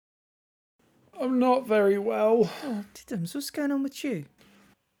I'm not very well. Oh, Diddums, what's going on with you?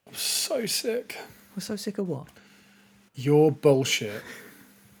 I'm so sick. We're so sick of what? Your bullshit.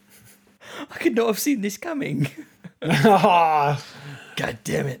 I could not have seen this coming. God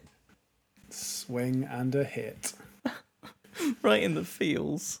damn it. Swing and a hit. Right in the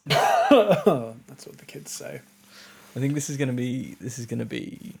feels. That's what the kids say. I think this is gonna be.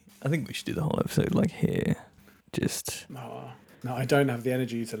 I think we should do the whole episode like here. Just. Oh, no, I don't have the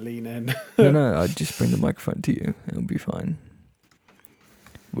energy to lean in. No, I'd just bring the microphone to you. It'll be fine.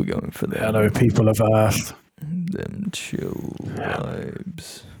 We're going for the. Hello, people of Earth. Them chill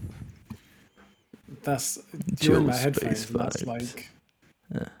vibes. That's Chill you're in my space headphones. And that's vibes. like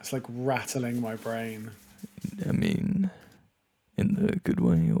Yeah. it's like rattling my brain. I mean, in the good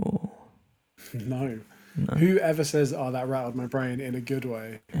way or No. no? Whoever says, "Oh, that rattled my brain" in a good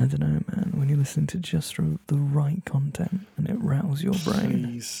way? I don't know, man. When you're listening to just the right content and it rattles your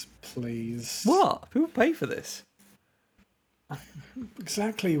brain. Please. What? People pay for this?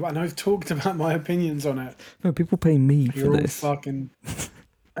 Exactly. And I've talked about my opinions on it. No, people pay me for You're all this. fucking.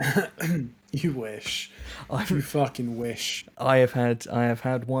 You wish. You fucking wish. I have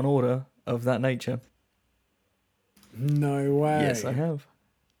had one order of that nature. No way. Yes, I have.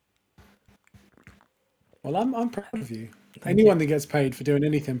 Well, I'm proud of you. Thank Anyone that gets paid for doing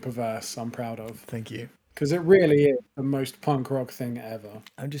anything perverse, I'm proud of. Thank you. Because it really is the most punk rock thing ever.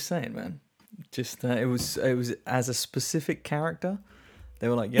 I'm just saying, man. Just it was as a specific character. They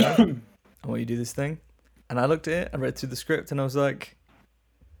were like, "Yeah, I want you to do this thing," and I looked at it. I read through the script, and I was like,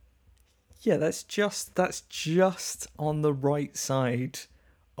 "Yeah, that's just on the right side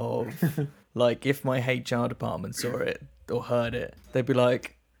of like if my HR department saw it or heard it, they'd be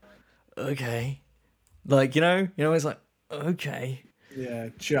like, okay, like you know, it's like okay, Yeah,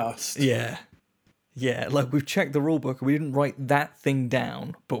 just. yeah." Yeah, like we've checked the rule book and we didn't write that thing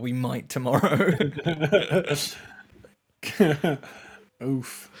down, but we might tomorrow.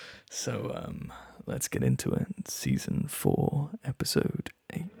 Oof. So, let's get into it. Season 4, episode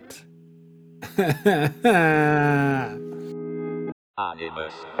 8.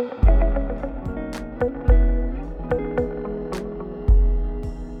 Animus.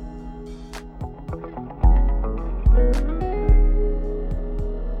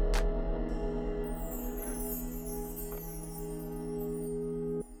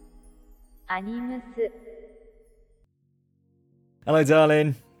 Animus. Hello,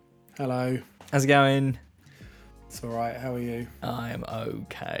 darling. Hello. How's it going? It's alright. How are you? I'm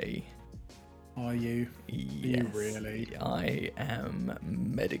okay. Are you? Yes, you really? I am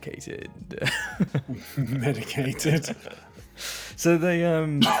medicated. Medicated. So they, I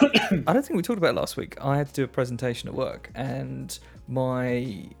don't think we talked about it last week. I had to do a presentation at work, and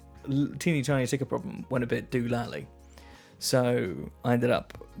my teeny tiny ticker problem went a bit doolally. So I ended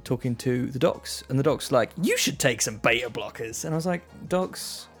up talking to the docs, and the docs like, "You should take some beta blockers." And I was like,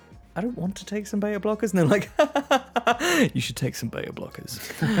 "Docs, I don't want to take some beta blockers." And they're like, "You should take some beta blockers."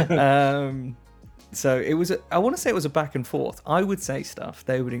 So it was, I want to say it was a back and forth. I would say stuff,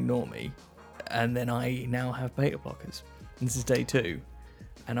 they would ignore me, and then I now have beta blockers. And this is day 2,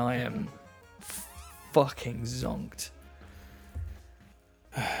 and I am fucking zonked.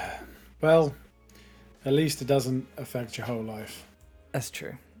 Well, at least it doesn't affect your whole life. That's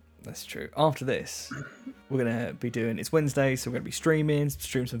true. After this, we're going to be doing, it's Wednesday, so we're going to be stream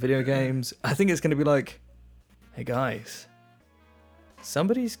some video games. I think it's going to be like, "Hey guys,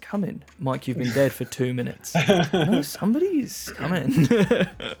 somebody's coming." Mike, you've been dead for 2 minutes. No, somebody's coming. Do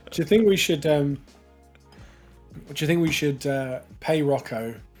you think we should pay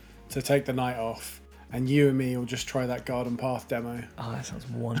Rocco to take the night off, and you and me will just try that Garden Path demo? Oh, that sounds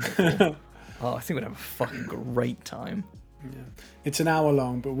wonderful. Oh, I think we'd have a fucking great time. Yeah. It's an hour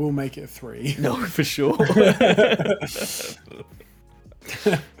long, but we'll make it 3. No, for sure.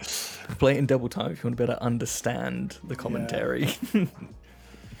 Play it in double time if you want to be able to understand the commentary. Yeah.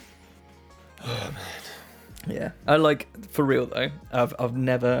 Oh, man. Yeah. I like, for real though, I've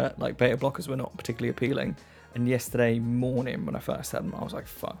never, like, beta blockers were not particularly appealing. And yesterday morning when I first had them, I was like,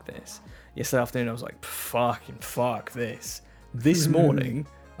 fuck this. Yesterday afternoon, I was like, fuck this. This morning,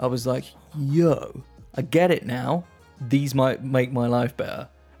 I was like, yo, I get it now. These might make my life better.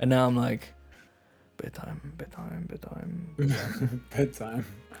 And now I'm like, bedtime. Bedtime.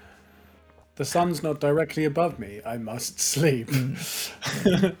 The sun's not directly above me. I must sleep.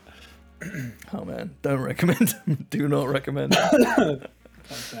 Oh man, don't recommend. Do not recommend. God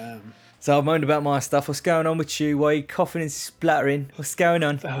damn. So I've moaned about my stuff. What's going on with you? Why are you coughing and splattering? What's going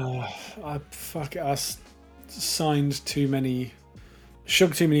on? I signed too many,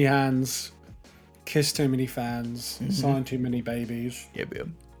 shook too many hands, kissed too many fans, signed too many babies. Yeah,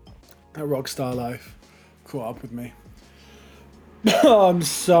 That Rockstar life caught up with me. I'm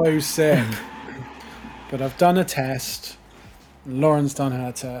so sick. But I've done a test. Lauren's done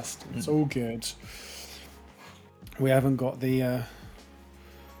her test. It's all good. We haven't got the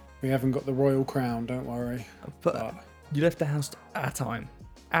royal crown. Don't worry. But you left the house at time.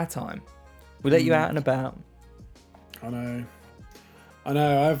 We let you out and about. I know.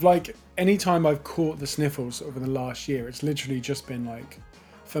 I've like any time I've caught the sniffles sort of in the last year, it's literally just been like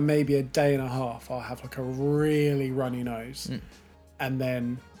for maybe a day and a half. I'll have like a really runny nose, and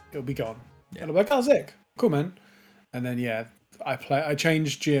then it'll be gone. Yeah. And I'm like, oh, sick, cool, man. And then I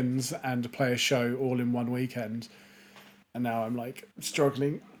changed gyms and play a show all in one weekend, and now I'm like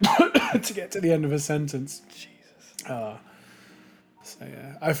struggling to get to the end of a sentence. Jesus. So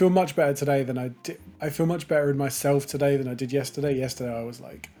yeah, I feel much better today than I did. I feel much better in myself today than I did yesterday. Yesterday I was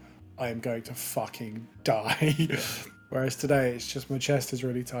like, I am going to fucking die. Whereas today it's just my chest is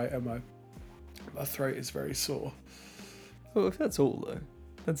really tight and my throat is very sore. Well, if that's all though,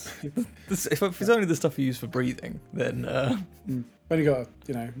 if it's only the stuff you use for breathing, then when you got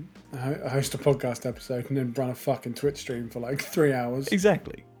to host a podcast episode and then run a fucking Twitch stream for like 3 hours.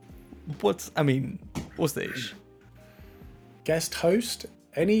 Exactly. What's the issue? Guest host,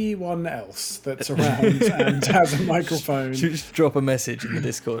 anyone else that's around and has a microphone. Just drop a message in the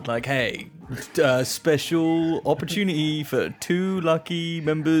Discord like, hey, special opportunity for 2 lucky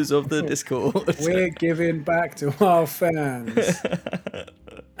members of the Discord. We're giving back to our fans.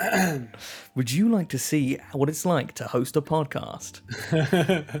 Would you like to see what it's like to host a podcast?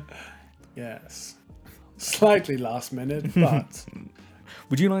 Yes. Slightly last minute, but...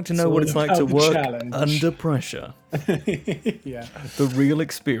 Would you like to know what it's like to work under pressure? Yeah. The real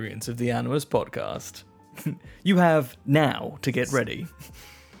experience of the Animus podcast. You have now to get ready.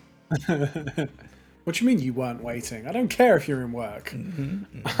 What do you mean you weren't waiting? I don't care if you're in work.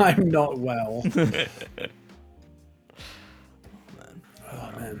 I'm not well.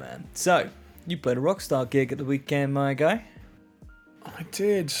 Oh, man. So, you played a Rockstar gig at the weekend, my guy? I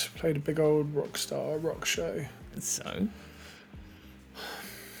did. Played a big old Rockstar rock show. So?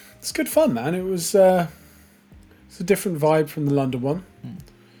 It's good fun, man. It was it's a different vibe from the London one,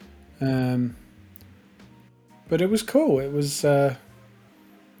 but it was cool. It was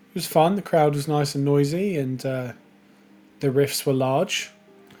fun. The crowd was nice and noisy, and the riffs were large,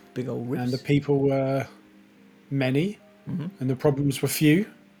 big old riffs, and the people were many, and the problems were few.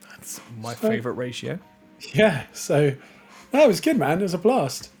 That's my favourite ratio. Yeah, so that was good, man. It was a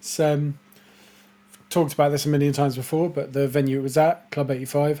blast. It's, talked about this a million times before, but the venue it was at, Club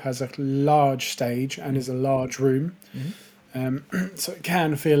 85, has a large stage and is a large room. So it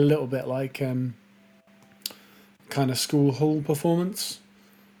can feel a little bit like kind of school hall performance,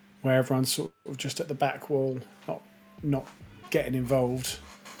 where everyone's sort of just at the back wall, not getting involved.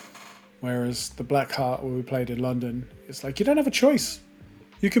 Whereas the Black Heart, where we played in London, it's like you don't have a choice.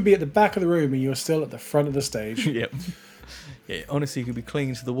 You could be at the back of the room and you're still at the front of the stage. Yep. Yeah, honestly, you could be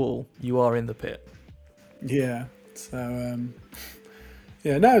clinging to the wall. You are in the pit. Yeah. So,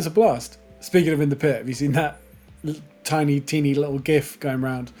 no, it was a blast. Speaking of in the pit, have you seen that tiny, teeny little gif going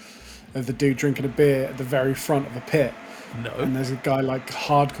around of the dude drinking a beer at the very front of a pit? No. And there's a guy like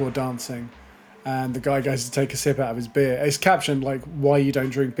hardcore dancing, and the guy goes to take a sip out of his beer. It's captioned like, why you don't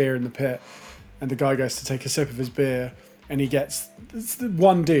drink beer in the pit. And the guy goes to take a sip of his beer, and he gets,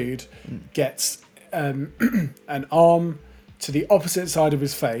 one dude gets an arm to the opposite side of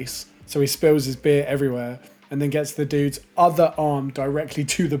his face, so he spills his beer everywhere, and then gets the dude's other arm directly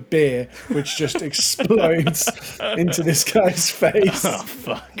to the beer, which just explodes into this guy's face. Oh,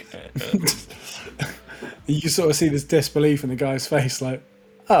 fuck. You sort of see this disbelief in the guy's face, like,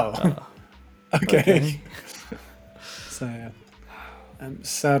 oh. Okay. So, yeah.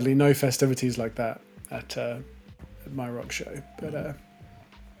 Sadly, no festivities like that at my rock show. But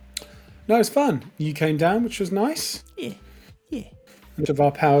no, it was fun. You came down, which was nice. Yeah. Each of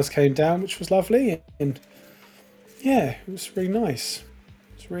our powers came down, which was lovely. And yeah, it was really nice.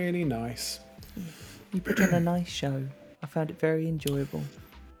 It's really nice. You put on a nice show. I found it very enjoyable.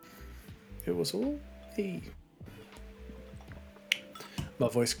 It was all me. My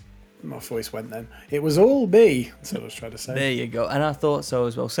voice went then. It was all me. That's what I was trying to say. There you go. And I thought so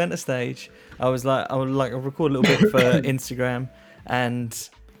as well. Centre stage. I would record a little bit for Instagram, and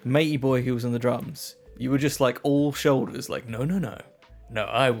matey boy who was on the drums. You were just like all shoulders, like no,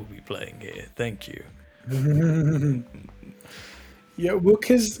 I will be playing here. Thank you. Yeah, well,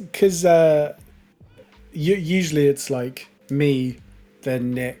 because usually it's like me,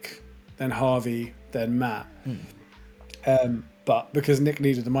 then Nick, then Harvey, then Matt. But because Nick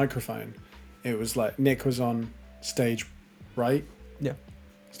needed a microphone, it was like Nick was on stage right. Yeah.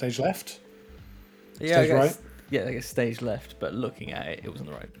 Stage left? Yeah, I Stage guess, right? Yeah, I guess stage left, but looking at it, it was on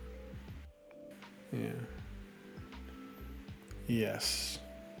the right. Yeah. Yes.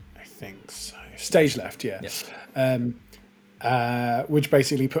 I think so. Stage left, yeah. Which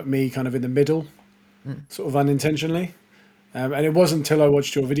basically put me kind of in the middle, sort of unintentionally. And it wasn't until I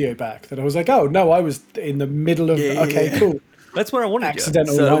watched your video back that I was like, oh, no, I was in the middle of... okay, cool. That's where I wanted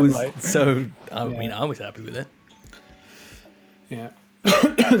Accidental you. limelight. I mean, I was happy with it. Yeah.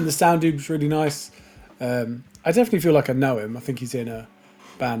 The sound dude's really nice. I definitely feel like I know him. I think he's in a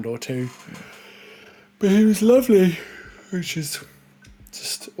band or two. But he was lovely, which is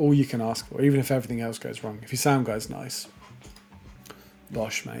just all you can ask for, even if everything else goes wrong. If your sound guy's nice.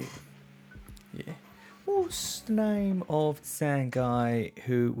 Bosh, mate. Yeah. What's the name of the sound guy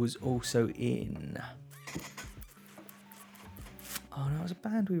who was also in... Oh, no, it was a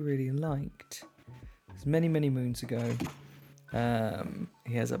band we really liked. It was many, many moons ago.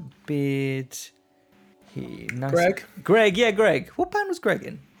 He has a beard. Greg? Greg, yeah, Greg. What band was Greg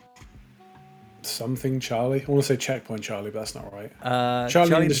in? Something Charlie. I want to say Checkpoint Charlie, but that's not right.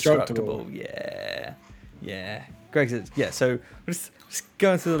 Charlie Indestructible. Yeah. Greg's it. Yeah, so we're just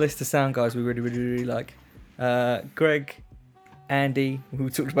going through the list of sound guys we really, really, really like. Greg, Andy, who we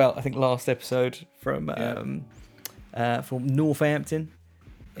talked about, I think, last episode from Northampton,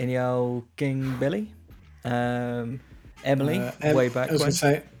 in the old King Billy. Emily, way back I was when. going to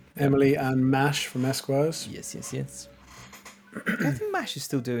say Emily and Mash from Esquires. Yes. I think Mash is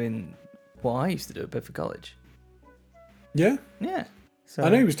still doing what I used to do at Bedford College. Yeah? Yeah. So I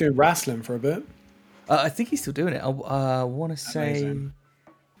know he was doing wrestling for a bit. I think he's still doing it. I want to say... Amazing.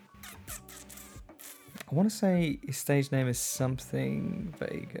 I want to say his stage name is something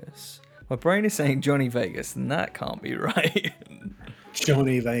Vegas. My brain is saying Johnny Vegas, and that can't be right.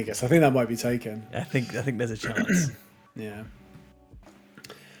 Johnny Vegas. I think that might be taken. I think there's a chance. Yeah.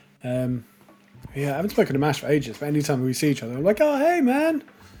 I haven't spoken to Mash for ages, but anytime we see each other, I'm like, oh, hey, man.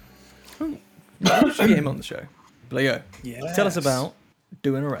 We should get him on the show. But like, yo, Yes. tell us about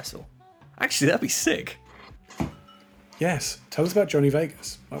doing a wrestle. Actually, that'd be sick. Yes. Tell us about Johnny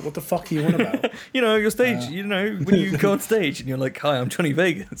Vegas. Like, what the fuck are you on about? You know, your stage, when you go on stage and you're like, hi, I'm Johnny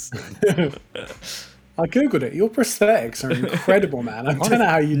Vegas. I googled it. Your prosthetics are incredible, man. I don't know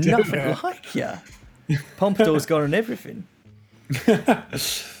how you do Nothing it. like ya. Pompadour's got on everything.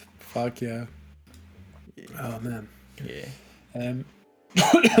 Fuck yeah. Oh, man. Yeah.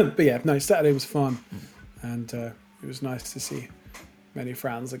 But yeah, no, Saturday was fun. And it was nice to see many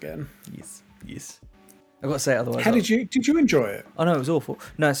friends again. Yes. I've got to say it otherwise. How did you enjoy it? Oh, no, it was awful.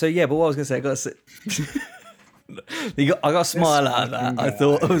 No, so yeah, but what I was going to say, I got to say... I got a smile out of that. I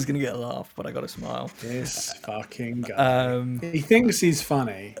thought I was going to get a laugh, but I got a smile. This fucking guy. He thinks he's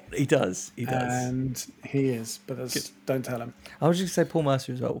funny. He does. And he is, but don't tell him. I was just going to say Paul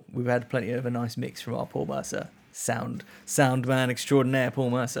Mercer as well. We've had plenty of a nice mix from our Paul Mercer. Sound man extraordinaire,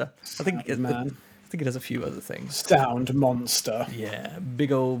 Paul Mercer. I think he does a few other things. Sound monster. Yeah,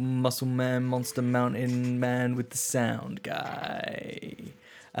 big old muscle man, monster mountain man with the sound guy.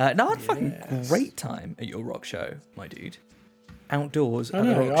 No, I had a fucking great time at your rock show, my dude. Outdoors at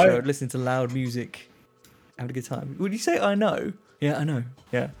the rock show, listening to loud music, having a good time. Would you say I know? Yeah, I know.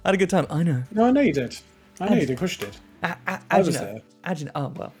 Yeah, I had a good time. I know. No, I know you did. I know you did. Push did. I was there.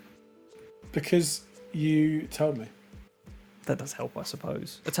 Oh, well. Because you told me. That does help, I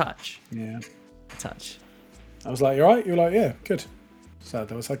suppose. A touch. Yeah. A touch. I was like, you alright? You were like, yeah, good. So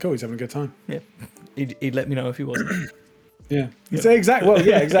I was like, cool, he's having a good time. Yeah. He'd let me know if he wasn't. Yeah. Exactly. Well,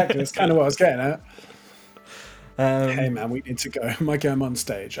 yeah, exactly. That's kind of what I was getting at. Hey, man, we need to go. Mike, I'm on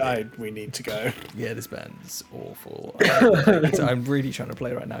stage. We need to go. Yeah, this band's awful. I'm really trying to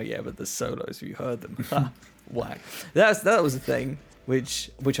play right now, yeah, but the solos, have you heard them? Whack. That was the thing, which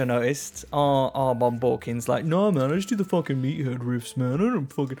I noticed. Our Bob Borkin's like, no, man, I just do the fucking Meathead riffs, man. I don't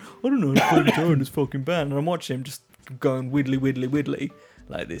know how to play guitar in this fucking band. And I'm watching him just going widdly,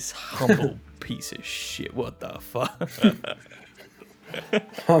 like this humble piece of shit. What the fuck?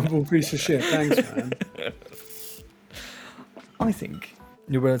 Humble piece of shit. Thanks, man. I think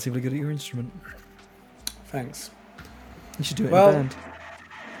you're relatively good at your instrument. Thanks. You should do it in a band.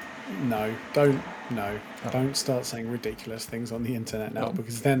 No, don't. No, don't start saying ridiculous things on the internet now,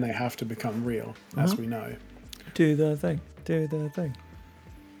 because then they have to become real, as we know. Do the thing. Yeah,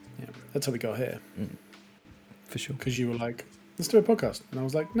 that's how we got here. For sure. Because you were like, let's do a podcast. And I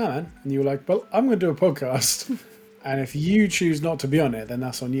was like, no, man. And you were like, well, I'm going to do a podcast. And if you choose not to be on it, then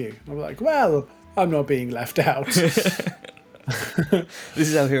that's on you. I was like, well, I'm not being left out. This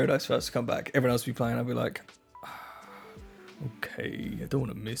is how Hero Dice first come back. Everyone else will be playing. I'll be like, okay, I don't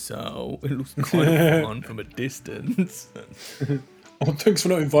want to miss out. It looks kind of fun from a distance. Oh, thanks for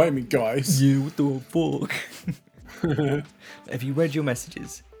not inviting me, guys. Yeah, what the fuck? Have you read your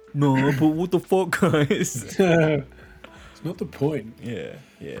messages? No, but what the fuck, guys? It's not the point. Yeah,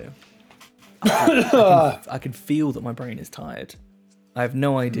 yeah. I can feel that my brain is tired. I have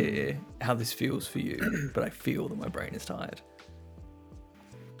no idea how this feels for you, but I feel that my brain is tired.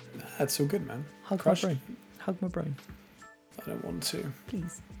 That's all good, man. Hug Crush. my brain. Hug my brain. I don't want to.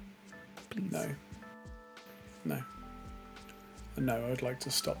 Please. Please. No. No. No, I'd like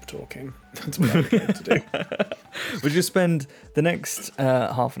to stop talking. That's what I'm going to do. We'll just spend the next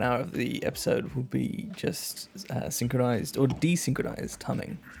half an hour of the episode will be just synchronized or desynchronized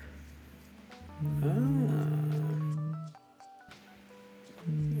humming.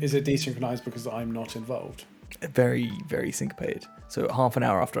 Is it desynchronized because I'm not involved? Very, very syncopated. So half an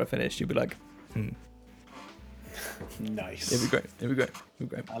hour after I finish, you'll be like, Nice. it'd be great. It'd be great. It'd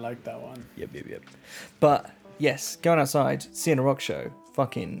be great. I like that one. Yep. But yes, going outside, seeing a rock show,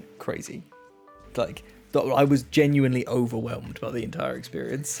 fucking crazy. Like, I was genuinely overwhelmed by the entire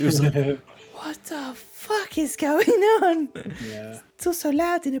experience. It was like, what the fuck is going on? Yeah. It's all so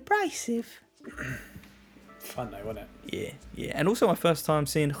loud and abrasive. Fun though, wasn't it? Yeah. And also my first time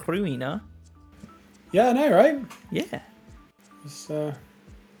seeing Ruina. Yeah, I know, right? Yeah. It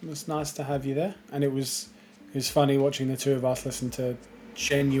was nice to have you there. And it was funny watching the two of us listen to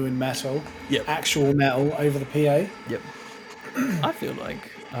genuine metal, Yep. actual metal over the PA. Yep. I feel like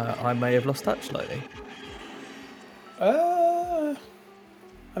I may have lost touch slightly. I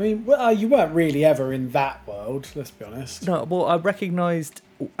mean, well, you weren't really ever in that world, let's be honest. No, well, I recognised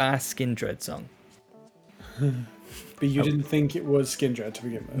our Skin Dread song. But you didn't think it was Skin Dread to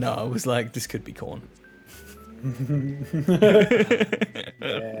begin with. No, I was like, this could be Korn.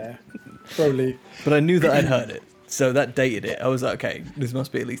 Yeah, probably. But I knew that I'd heard it, so that dated it. I was like, okay, this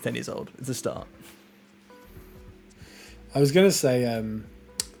must be at least 10 years old. It's a start. I was going to say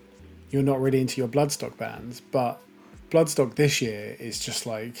you're not really into your Bloodstock bands, but Bloodstock this year is just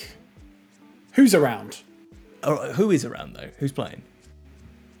like, who's around? Oh, who is around, though? Who's playing?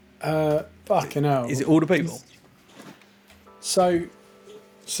 Fucking hell. Is it all the people? So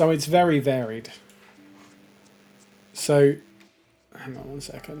it's very varied. So, hang on 1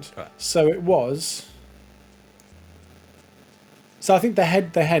 second. Right. So it was. So I think the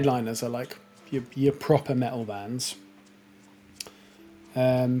headliners are like your proper metal bands.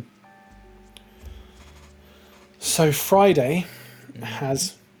 So Friday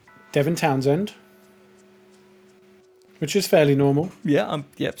has Devin Townsend, which is fairly normal. Yeah,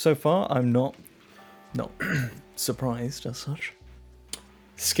 so far, I'm not surprised as such.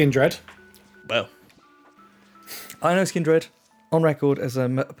 Skindred. Well, I know Skindred on record as a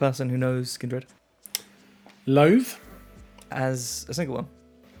person who knows Skindred Loathe. as a single one.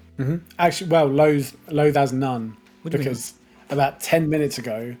 Mm-hmm. Actually, well, Loathe as none. What do you Because about 10 minutes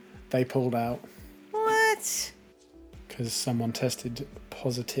ago, they pulled out What? because someone tested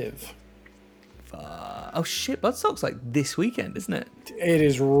positive. Oh shit, Bloodstock's like this weekend, isn't it? It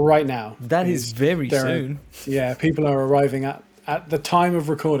is right now. That is very there are- soon. Yeah, people are arriving at the time of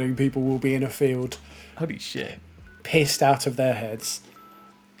recording. People will be in a field, Holy shit. pissed out of their heads,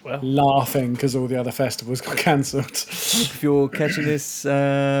 Well, laughing because all the other festivals got cancelled. if you're catching this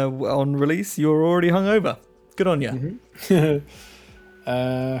on release, you're already hungover. Good on you. So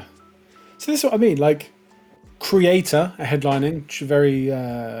this is what I mean. Like, Creator are headlining, very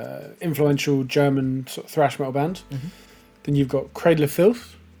influential German sort of thrash metal band. Mm-hmm. Then you've got Cradle of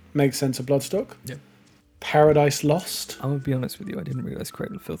Filth, makes sense of Bloodstock. Yep. Paradise Lost. I'm gonna be honest with you, I didn't realise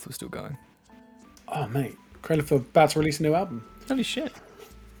Cradle of Filth was still going. Oh mate, Cradle of Filth about to release a new album. Holy shit.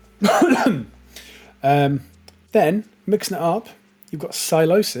 Then mixing it up, you've got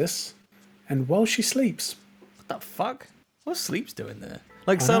Silosis, and While She Sleeps. What the fuck? What's Sleep's doing there?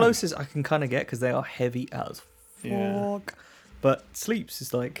 Like, I know. Silosis I can kind of get because they are heavy as fuck. Yeah. But Sleep's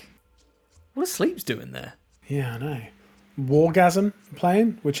is like, what is Sleep's doing there? Yeah, I know. Wargasm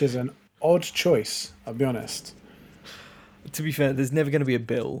playing, which is an odd choice, I'll be honest. To be fair, there's never going to be a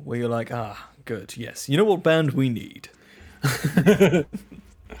bill where you're like, good, yes. You know what band we need?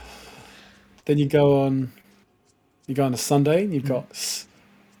 Then you go on a Sunday, and you've got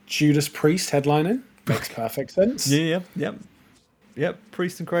Judas Priest headlining. Makes perfect sense. Yep.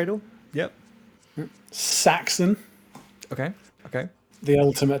 Priest and Cradle. Yep. Saxon, Okay. the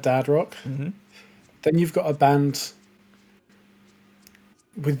ultimate dad rock. Mm-hmm. Then you've got a band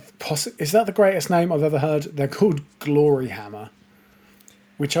with is that the greatest name I've ever heard? They're called Glory Hammer,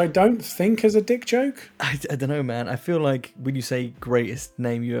 which I don't think is a dick joke. I don't know, man. I feel like when you say greatest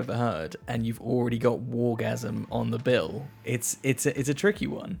name you ever heard and you've already got Wargasm on the bill, it's a tricky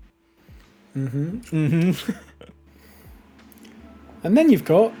one. And then you've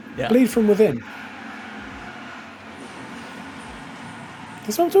got Yeah. Bleed From Within.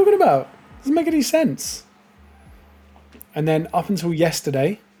 That's what I'm talking about. Doesn't make any sense. And then up until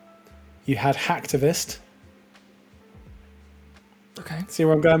yesterday, you had Hacktivist. Okay. See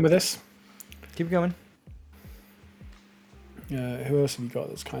where I'm going with this? Keep going. Who else have you got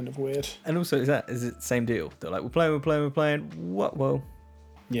that's kind of weird? And also, is it the same deal? They're like, we're playing. What? Well,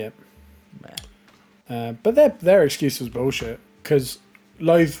 Yeah. meh. But their excuse was bullshit. Because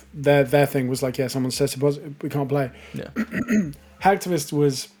Loathe, their thing was like, yeah, someone says we can't play. Yeah. Hacktivist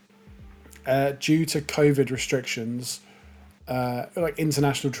was due to COVID restrictions, like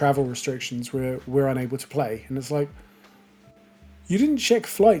international travel restrictions, we're unable to play. And it's like, you didn't check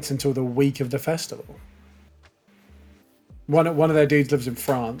flights until the week of the festival. One of their dudes lives in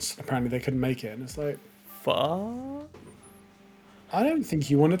France. Apparently they couldn't make it. And it's like, Fuck. I don't think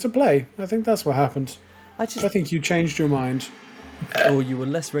you wanted to play. I think that's what happened. I I think you changed your mind. Or you were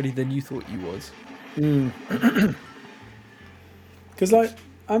less ready than you thought you was. Because, like,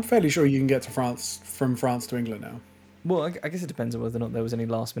 I'm fairly sure you can get to France from France to England now. Well, I guess it depends on whether or not there was any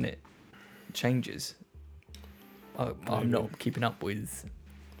last minute changes. I'm not keeping up with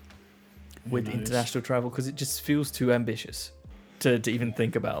knows? international travel because it just feels too ambitious to even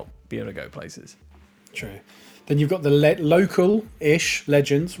think about being able to go places. True. Then you've got the local-ish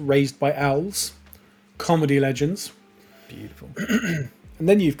legends raised by owls, comedy legends. Beautiful. And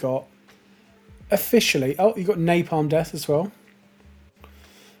then you've got officially, you've got Napalm Death as well.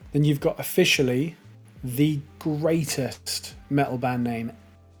 Then you've got officially the greatest metal band name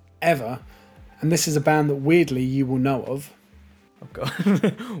ever. And this is a band that weirdly you will know of. Oh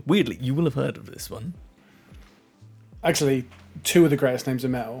god. Weirdly, you will have heard of this one. Actually, two of the greatest names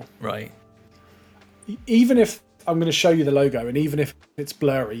of metal. Right. Even if I'm going to show you the logo, and even if it's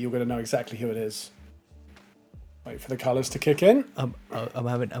blurry, you're going to know exactly who it is. Wait for the colours to kick in. I'm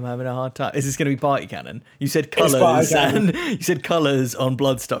having a hard time. Is this going to be Party Cannon? You said Party colours Cannon. and you said colours on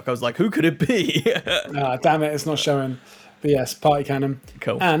Bloodstock. I was like, who could it be? Damn it, it's not showing. But yes, Party Cannon.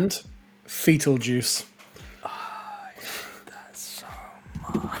 Cool. And Fetal Juice. That's so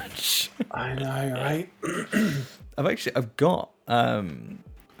much. I know, right? I've got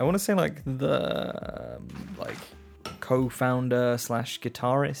I want to say like the co-founder /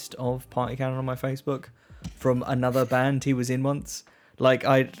 guitarist of Party Cannon on my Facebook from another band he was in once.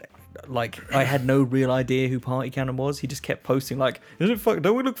 I had no real idea who Party Cannon was. He just kept posting like,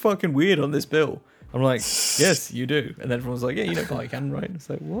 don't we look fucking weird on this bill? I'm like, yes, you do. And then everyone was like, yeah, you know Party Cannon, right? It's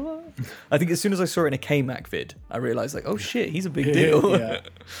like, what? I think as soon as I saw it in a K-Mac vid, I realized like, oh shit, he's a big deal. Yeah.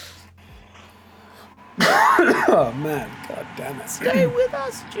 Oh man, god damn it. Stay with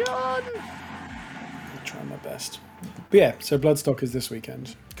us, John. I'll try my best. But yeah, so Bloodstock is this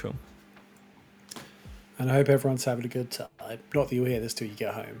weekend. Cool. And I hope everyone's having a good time. Not that you'll hear this till you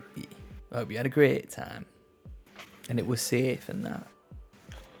get home. I hope you had a great time. And it was safe and that.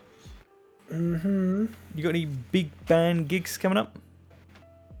 Mm-hmm. You got any big band gigs coming up?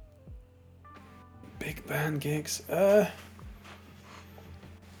 Big band gigs.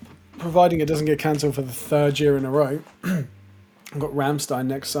 Providing it doesn't get cancelled for the third year in a row. I've got Rammstein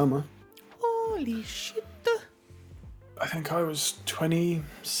next summer. Holy shit. I think I was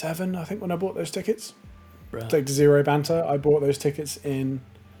 27, I think, when I bought those tickets. Bruh. Take zero banter. I bought those tickets in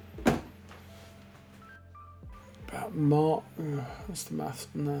about March. What's the maths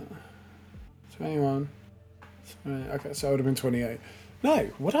on that? 21. Okay, so I would have been 28. No,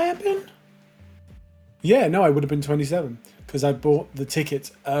 would I have been? Yeah, no, I would have been 27 because I bought the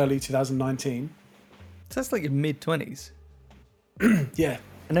tickets early 2019. So that's like your mid-20s. Yeah.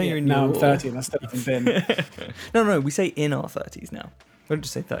 I know you're in now your... I'm 30 and I still haven't been. No, we say in our 30s now. We don't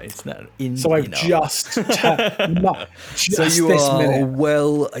just say 30s, no. So I've in our- just So you this are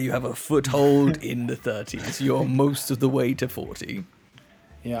minute. you have a foothold in the 30s. You're most of the way to 40.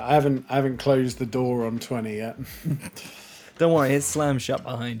 Yeah, I haven't closed the door on 20 yet. Don't worry, it's slammed shut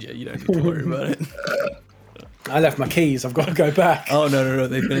behind you. You don't need to worry about it. I left my keys. I've got to go back. Oh, no,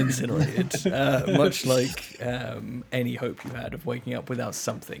 they've been incinerated. Much like any hope you had of waking up without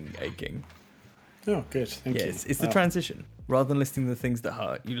something aching. Oh, good. Thank you. It's the Wow. transition. Rather than listing the things that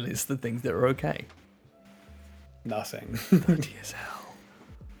hurt, you list the things that are okay. Nothing. Bloody as hell.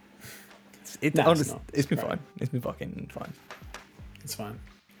 It's No, it's honest, not. it's been It's fine. It's been fucking fine. It's fine.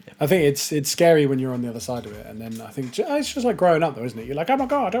 Yeah. I think it's scary when you're on the other side of it, and then I think it's just like growing up, though, isn't it? You're like, oh my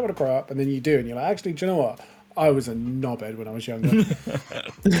god, I don't want to grow up, and then you do, and you're like, actually, do you know what? I was a knobhead when I was younger.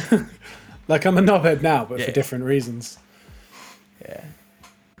 Like I'm a knobhead now, but Yeah. for different reasons. Yeah.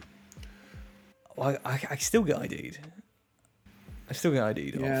 Well, I still get ID'd. I still get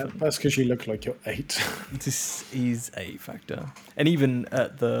ID'd Yeah, often. that's because you look like you're 8. This is a factor. And even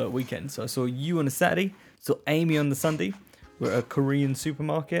at the weekend, so I saw you on a Saturday, saw Amy on the Sunday. We're at a Korean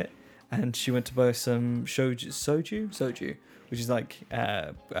supermarket, and she went to buy some soju, which is like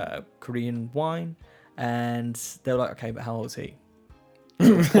Korean wine. And they were like, okay, but how old is he?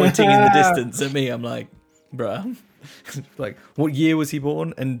 Pointing in the distance at me, I'm like, bruh. Like, what year was he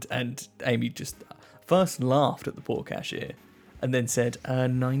born? And Amy just first laughed at the poor cashier, and then said,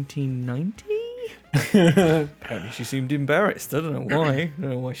 1990? Apparently she seemed embarrassed. I don't know why. I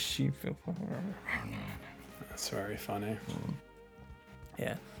don't know why she felt. That's very funny.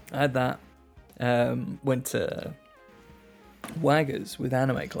 Yeah, I had that. Went to Waggers with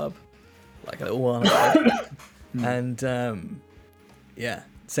Anime Club, like a little while ago. And yeah,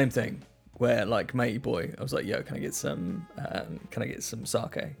 same thing. Where like matey boy, I was like, "Yo, can I get some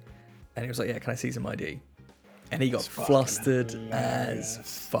sake?" And he was like, "Yeah, can I see some ID?" And he got That's flustered fucking as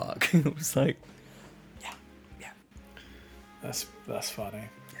hilarious. fuck. It was like, That's funny.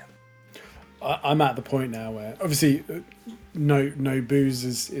 I'm at the point now where obviously no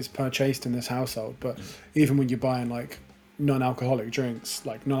booze is purchased in this household, but even when you're buying like non-alcoholic drinks,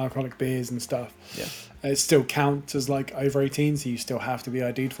 like non-alcoholic beers and stuff, it still counts as like over 18, so you still have to be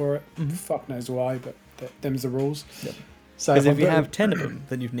ID'd for it. Fuck knows why, but them's the rules. Yep. So because if you I'm have 10 of them,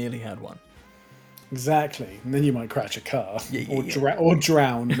 then you've nearly had one. exactly, and then you might crash a car or Yeah.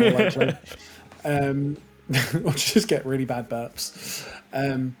 drown, more likely. Or just get really bad burps.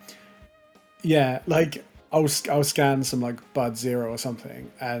 Yeah, like I'll scan some like Bud Zero or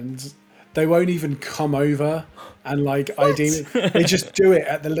something, and they won't even come over and like ID me. They just do it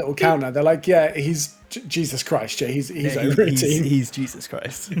at the little counter. They're like, yeah, he's Jesus Christ, yeah, he's over 18. He's Jesus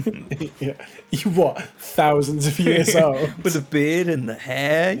Christ. Yeah, you what? Thousands of years old With the beard and the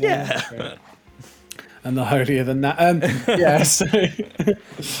hair, yeah. And the holier than that. Yeah, so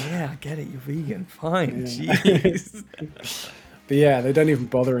Yeah, I get it. You're vegan. Fine. Yeah. Jeez. but yeah, they don't even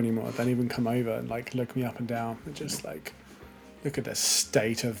bother anymore. They don't even come over and like look me up and down. They're just like, look at the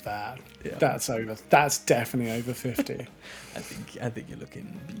state of that. Yeah. That's definitely over 50. I think you're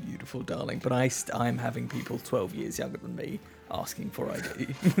looking beautiful, darling. But I'm having people 12 years younger than me asking for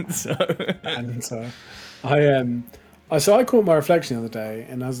ID. So And I caught my reflection the other day,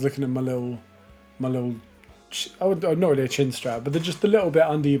 and I was looking at my little, not really a chin strap, but just the little bit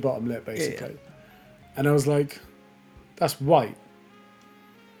under your bottom lip, basically. And I was like, that's white.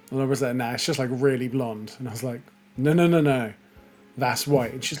 And I was like, nah, it's just like really blonde. And I was like, no, that's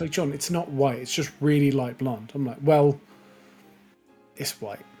white. And she's like, John, it's not white. It's just really light blonde. I'm like, well, it's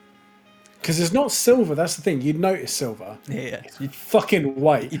white. Because it's not silver. That's the thing. You'd notice silver. yeah, It's fucking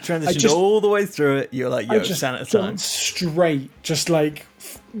white. you transitioned all the way through it. You're like, I yo, just sanitize. jumped straight, just like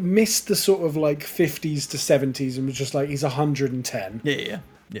missed the sort of like 50s to 70s and was just like, he's 110. Yeah.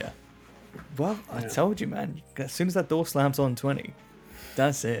 Well, I told you, man. As soon as that door slams on 20,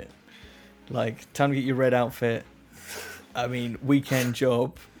 that's it. Like, time to get your red outfit. I mean, weekend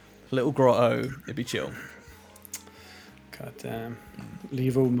job, little grotto, it'd be chill. God damn.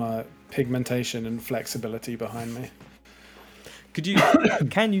 Leave all my pigmentation and flexibility behind me.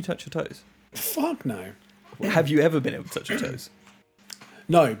 Can you touch your toes? Fuck no. Have you ever been able to touch your toes?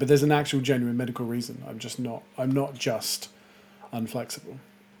 No, but there's an actual genuine medical reason. I'm not just unflexible.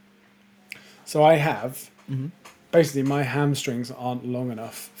 So I have, basically my hamstrings aren't long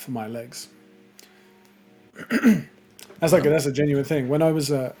enough for my legs. That's a genuine thing. When I was,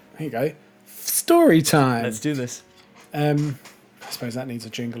 here you go, story time. Let's do this. I suppose that needs a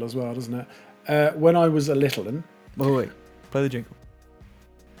jingle as well, doesn't it? When I was a little one, Wait. Play the jingle.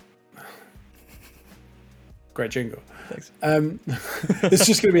 great jingle. Thanks. It's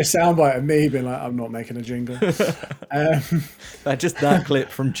just going to be a soundbite of me being like, I'm not making a jingle. Just that clip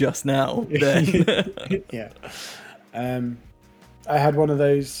from just now. Then. Yeah. I had one of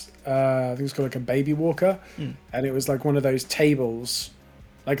those, I think it's called like a baby walker. And it was like one of those tables,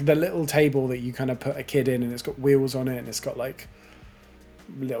 like the little table that you kind of put a kid in, and it's got wheels on it, and it's got like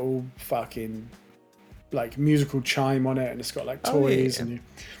little fucking like musical chime on it, and it's got like toys.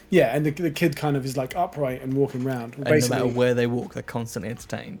 Yeah. And the kid kind of is like upright and walking around. And no matter where they walk, they're constantly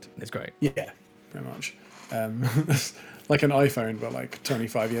entertained. It's great. Yeah, very much. Like an iPhone, but like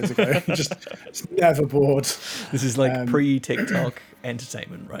 25 years ago. just never bored. This is like pre-TikTok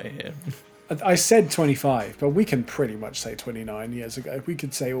entertainment right here. I said 25, but we can pretty much say 29 years ago. We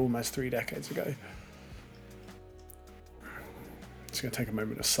could say almost 3 decades ago. Just going to take a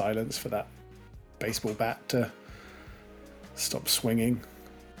moment of silence for that baseball bat to stop swinging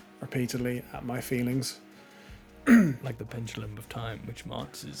repeatedly at my feelings. like the pendulum of time, which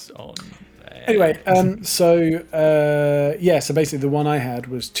marches on. Anyway, so basically the one I had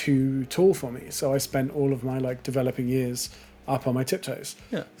was too tall for me, so I spent all of my like developing years up on my tiptoes.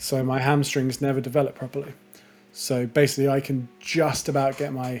 Yeah. So my hamstrings never develop properly. So basically, I can just about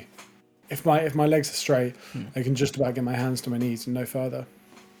get my if my legs are straight, I can just about get my hands to my knees and no further.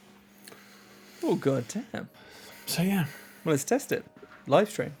 Oh god damn! So yeah, Well, let's test it. Live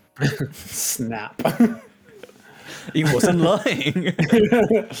stream. snap. He wasn't lying,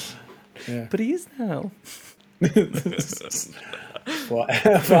 Yeah. but he is now.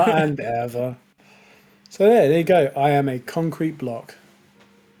 Forever and ever. So there you go. I am a concrete block.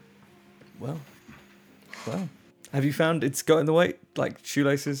 Well. Have you found it's got in the way? Like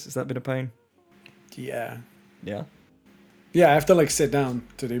shoelaces? Has that been a pain? Yeah. Yeah. Yeah, I have to like sit down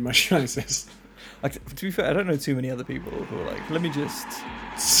to do my shoelaces. Like, to be fair, I don't know too many other people who are like, let me just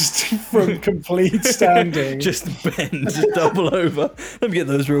From complete standing. just bend, just double over. Let me get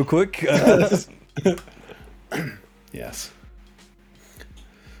those real quick. Yes.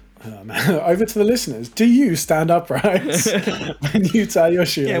 Oh, man. Over to the listeners. Do you stand upright when you tie your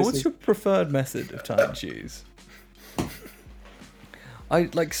shoelaces? Yeah, what's your preferred method of tying shoes? I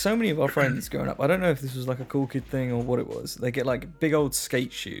like so many of our friends growing up. I don't know if this was like a cool kid thing or what it was. They get like big old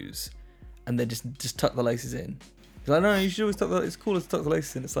skate shoes, and they just tuck the laces in. It's like, no, you should always it's cooler to tuck the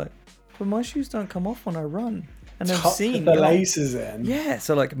laces in. It's like, but my shoes don't come off when I run. And I've Tuck seen the laces in. Yeah,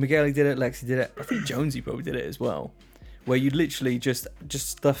 so like Miguel did it, Lexi did it. I think Jonesy probably did it as well. Where you literally just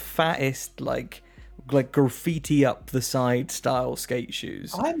the fattest like graffiti up the side style skate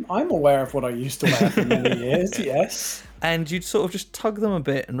shoes. I'm aware of what I used to wear for many years. Yes. And you'd sort of just tug them a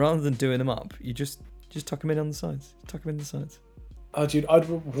bit, and rather than doing them up, you just tuck them in on the sides. Tuck them in the sides. Oh, dude, I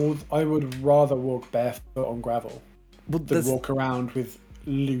would rather walk barefoot on gravel than walk around with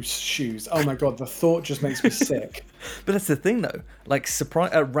loose shoes. Oh my god, the thought just makes me sick. But that's the thing, though. Like,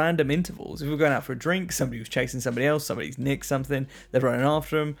 at random intervals, if we're going out for a drink, somebody was chasing somebody else, somebody's nicked something, they're running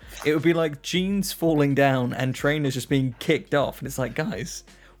after them. It would be like jeans falling down and trainers just being kicked off, and it's like, guys,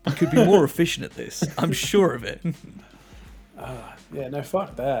 we could be more efficient at this. I'm sure of it. Yeah, no,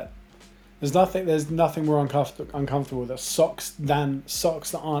 fuck that. There's nothing more uncomfortable than socks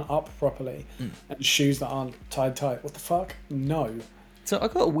that aren't up properly and shoes that aren't tied tight. What the fuck? No. So I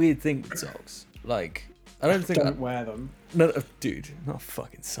got a weird thing with socks. Like, I don't think Don't wear them. No, dude, I'm not a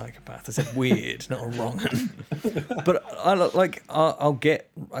fucking psychopath. I said weird, not a wrong one. But I'll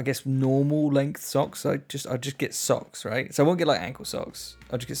get, I guess, normal length socks. I'll just get socks, right? So I won't get like ankle socks.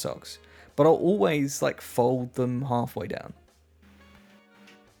 I'll just get socks. But I'll always like fold them halfway down.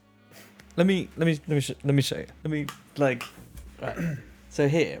 Let me show you. Let me like, right. So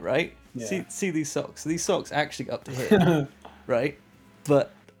here, right? Yeah. See these socks. So these socks actually go up to here, right?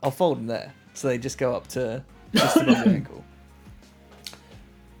 But I'll fold them there, so they just go up to just above the ankle.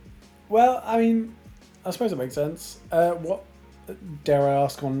 Well, I mean, I suppose it makes sense. What dare I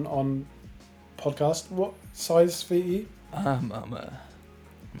ask on podcast? What size feet are you? I'm at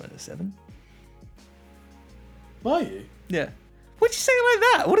a 7. Are you? Yeah. What'd you say it like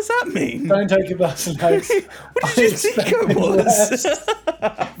that? What does that mean? Don't take your bus and legs. What did you think it was?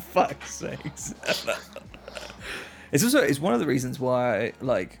 Fuck's sakes. It's one of the reasons why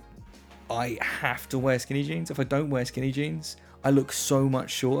I have to wear skinny jeans. If I don't wear skinny jeans, I look so much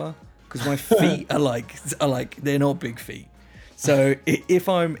shorter because my feet are like they're not big feet. So if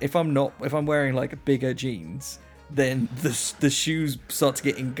I'm wearing like bigger jeans, then the shoes start to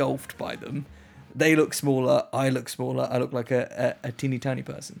get engulfed by them. They look smaller. I look smaller. I look like a teeny tiny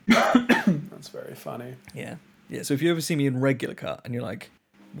person. That's very funny. Yeah. So if you ever see me in regular cut and you're like,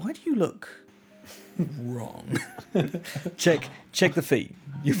 why do you look wrong? check the feet.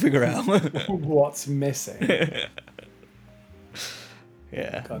 You figure out What's missing.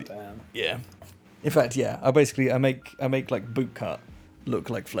 Yeah. God damn. Yeah. In fact, yeah. I make like boot cut look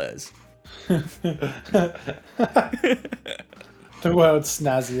like flares. The world's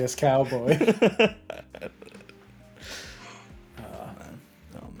snazziest cowboy.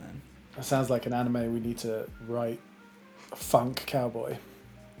 Oh man. That sounds like an anime we need to write. Funk cowboy.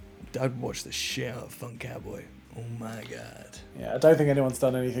 I'd watch the shit out of Funk Cowboy. Oh my god. Yeah, I don't think anyone's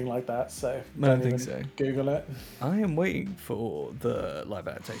done anything like that, so I don't think so. Google it. I am waiting for the live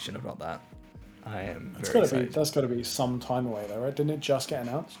adaptation of Not That. I am very excited. That's got to be some time away though, right? Didn't it just get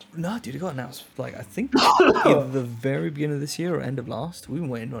announced? No, dude, it got announced like I think either the very beginning of this year or end of last. We've been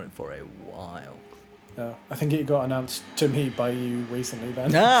waiting on it for a while. No, I think it got announced to me by you recently.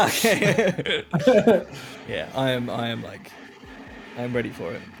 Then. Yeah, I am ready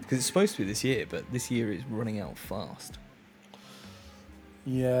for it because it's supposed to be this year, but this year is running out fast.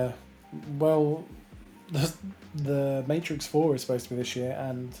 Yeah, well, the Matrix 4 is supposed to be this year,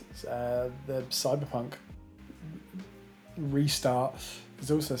 and the Cyberpunk restart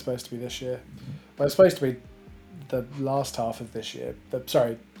is also supposed to be this year. But it's supposed to be the last half of this year.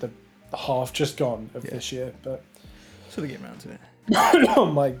 The half just gone of this year. But so they get around to it. Oh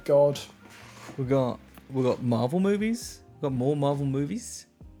my god. We got Marvel movies. We got more Marvel movies.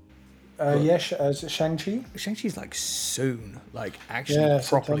 Shang-Chi. Shang-Chi's like soon, like actually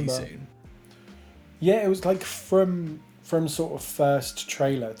properly September. soon. Yeah, it was like from sort of first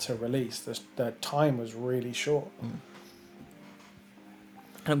trailer to release, the time was really short.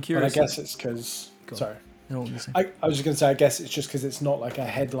 I'm But curious. I guess it's because... Sorry. I know what you're saying. I was just going to say, I guess it's just because it's not like a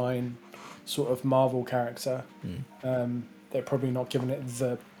headline sort of Marvel character. They're probably not giving it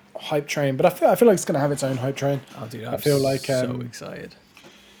the hype train, but I feel like it's going to have its own hype train. Oh, dude, I feel like so excited.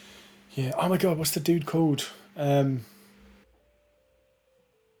 Yeah. Oh my god, what's the dude called? I'm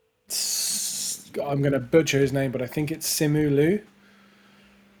going to butcher his name, but I think it's Simu Liu.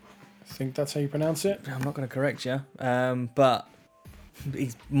 I think that's how you pronounce it. I'm not going to correct you, but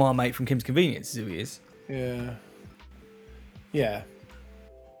he's my mate from Kim's Convenience, is who he is. Yeah.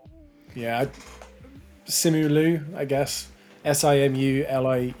 Simu Liu, I guess.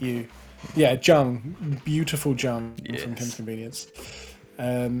 Simuliu. Yeah, Jung. Beautiful Jung from Kim's Convenience.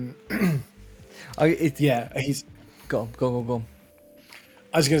 He's... Go on.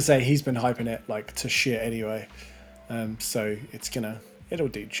 I was going to say, he's been hyping it like to shit anyway. So it'll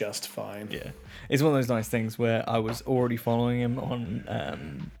do just fine. Yeah. It's one of those nice things where I was already following him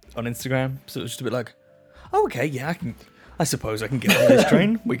on Instagram, so it was just a bit like, oh, okay, yeah, I suppose I can get on this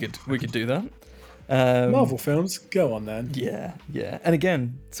train. We could do that. Marvel films, go on then. Yeah. And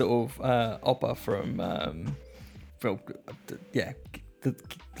again, sort of Oppa from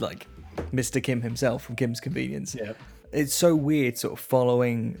like Mr. Kim himself from Kim's Convenience. Yeah. It's so weird sort of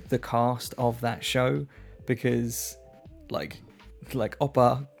following the cast of that show because like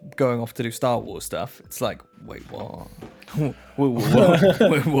Oppa going off to do Star Wars stuff. It's like, wait, what?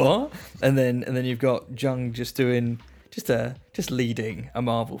 Wait, what? And then you've got Jung just doing just leading a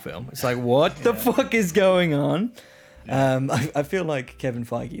Marvel film. It's like, what the fuck is going on? I feel like Kevin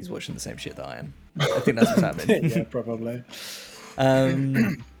Feige is watching the same shit that I am. I think that's what's happening. Yeah, probably.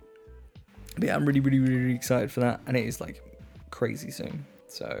 But yeah, I'm really, really, really, really excited for that, and it is like crazy soon.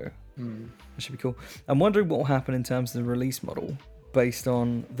 So that should be cool. I'm wondering what will happen in terms of the release model based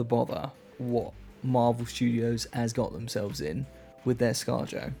on the bother what Marvel Studios has got themselves in with their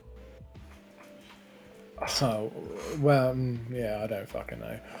ScarJo. Oh, well, yeah, I don't fucking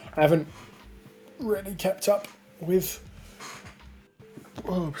know. I haven't really kept up with...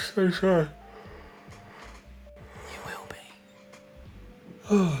 Oh, I'm so sorry. You will be.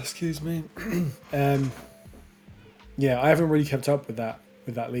 Oh, excuse me. Yeah, I haven't really kept up with that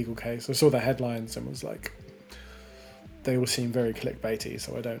legal case. I saw the headlines and was like, they all seem very clickbaity,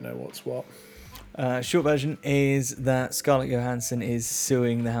 so I don't know what's what. Short version is that Scarlett Johansson is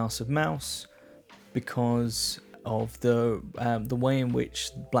suing the House of Mouse because of the way in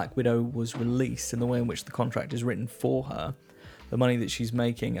which Black Widow was released and the way in which the contract is written for her. The money that she's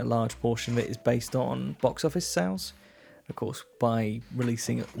making, a large portion of it is based on box office sales. Of course, by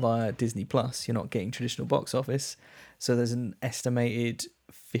releasing it via Disney Plus, you're not getting traditional box office. So there's an estimated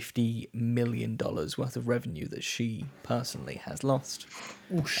 $50 million worth of revenue that she personally has lost.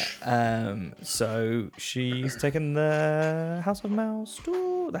 So she's taken the House of Mouse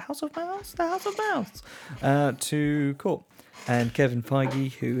to court. And Kevin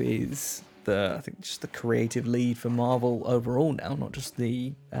Feige, who is I think just the creative lead for Marvel overall now, not just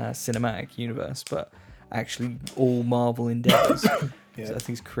the cinematic universe, but actually all Marvel endeavors. Yeah. So I think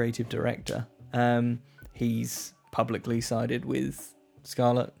he's creative director. He's publicly sided with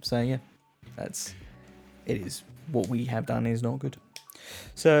Scarlett, saying, it is what we have done is not good.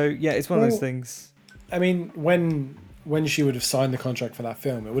 So yeah, it's one of those things. I mean, when she would have signed the contract for that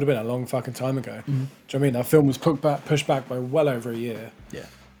film, it would have been a long fucking time ago. Do you know what I mean? That film was pushed back by well over a year. Yeah.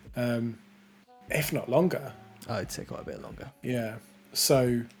 If not longer. I'd say quite a bit longer. Yeah.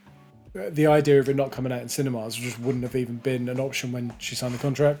 So the idea of it not coming out in cinemas just wouldn't have even been an option when she signed the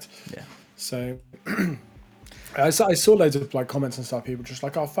contract. Yeah. So I saw loads of like comments and stuff. People just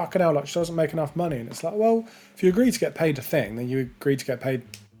like, oh fucking hell, like she doesn't make enough money, and it's like, well, if you agree to get paid a thing, then you agree to get paid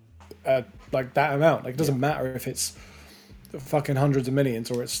like that amount. Like it doesn't matter if it's fucking hundreds of millions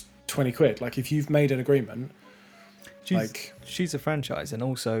or it's 20 quid. Like if you've made an agreement, she's a franchise, and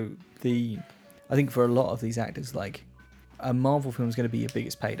also I think for a lot of these actors, like a Marvel film is going to be your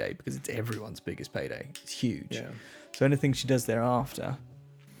biggest payday because it's everyone's biggest payday. It's huge. Yeah. So anything she does thereafter,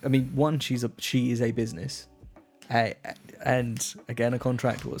 I mean, one, she is a business, and again, a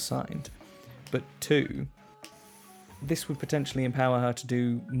contract was signed. but 2, this would potentially empower her to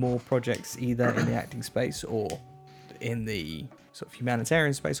do more projects either in the acting space or in the sort of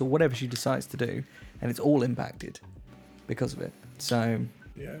humanitarian space or whatever she decides to do, and it's all impacted because of it. So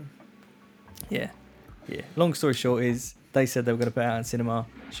yeah. Long story short is they said they were going to put it out in cinema.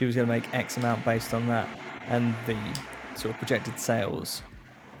 She was going to make X amount based on that, and the sort of projected sales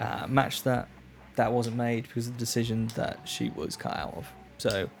matched that. That wasn't made because of the decision that she was cut out of.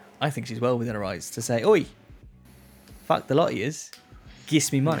 So I think she's well within her rights to say, "Oi, fuck the lot of yous,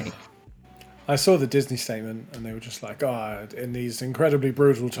 gives me money." I saw the Disney statement and they were just like, in these incredibly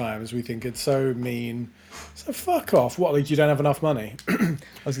brutal times, we think it's so mean. So fuck off. What, like you don't have enough money? I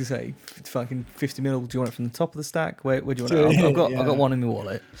was going to say, fucking 50 mil, do you want it from the top of the stack? Where do you want it? I've got one in my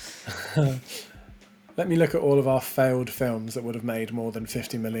wallet. Let me look at all of our failed films that would have made more than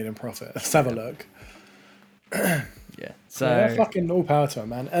 50 million in profit. Let's have a look. Yeah. So fucking all power to them,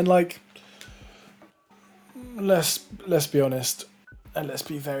 man. And like, let's be honest, and let's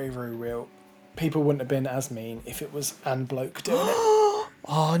be very, very real. People wouldn't have been as mean if it was Anne Bloke doing it.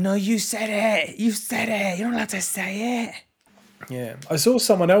 Oh no, you said it. You're not allowed to say it. Yeah. I saw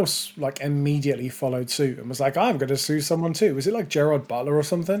someone else like immediately followed suit and was like, I'm going to sue someone too. Was it like Gerard Butler or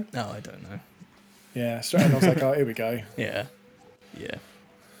something? No, I don't know. Yeah, straight and I was like, oh, here we go. Yeah,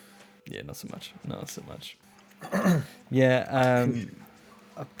 not so much. Yeah,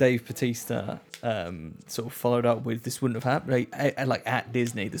 Dave Bautista sort of followed up with, this wouldn't have happened, like at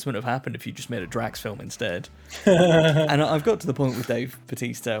Disney, this wouldn't have happened if you just made a Drax film instead. And I've got to the point with Dave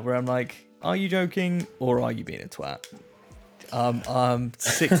Bautista where I'm like, are you joking or are you being a twat? I'm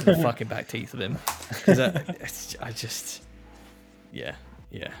sick to the fucking back teeth of him. Because I just, yeah.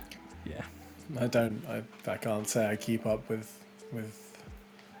 I can't say I keep up with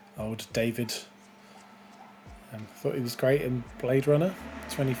old David. Thought he was great in Blade Runner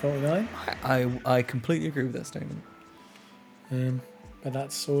 2049. I completely agree with that statement. But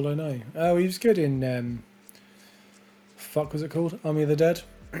that's all I know. Oh, he was good in fuck was it called? Army of the Dead?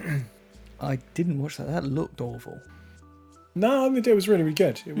 I didn't watch that. That looked awful. No, I mean it was really, really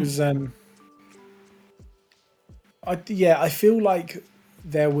good. It was I feel like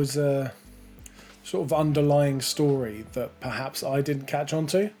there was a sort of underlying story that perhaps I didn't catch on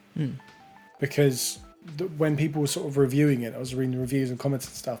to. Because when people were sort of reviewing it, I was reading the reviews and comments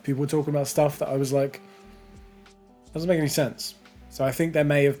and stuff, people were talking about stuff that I was like, doesn't make any sense. So I think there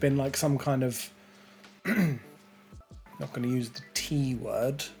may have been like some kind of not going to use the T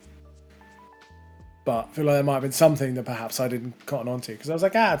word, but I feel like there might have been something that perhaps I didn't cotton onto, because I was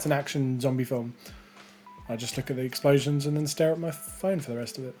like, it's an action zombie film. I just look at the explosions and then stare at my phone for the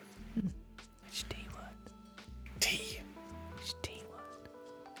rest of it. Which T word? T. Which T word?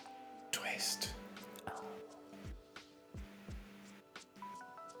 Twist. Oh.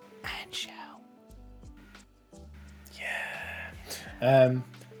 And shall.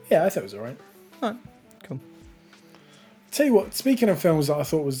 Yeah, I thought it was alright. Alright, cool. Tell you what, speaking of films that I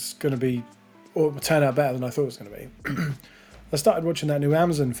thought was going to be, or turn out better than I thought it was going to be, I started watching that new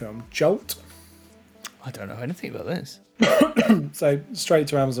Amazon film, Jolt. I don't know anything about this. So straight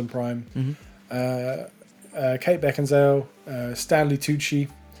to Amazon Prime. Mm-hmm. Kate Beckinsale, Stanley Tucci.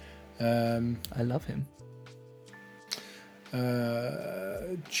 I love him.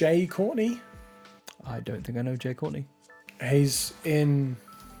 Jay Courtney. I don't think I know Jay Courtney. He's in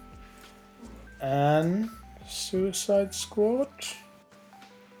Suicide Squad.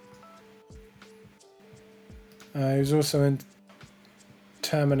 He was also in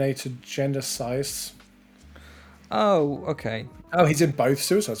Terminator Genisys. Oh, okay. Oh, he's in both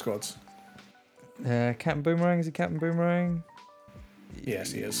Suicide Squads. Captain Boomerang, is he Captain Boomerang?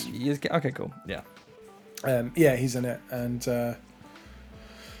 Yes, he is. Okay, cool. Yeah. Yeah, he's in it, and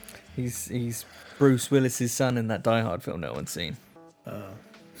he's Bruce Willis's son in that Die Hard film no one's seen.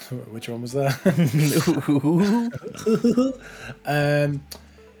 Which one was that?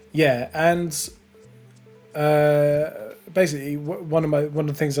 Yeah, and basically one of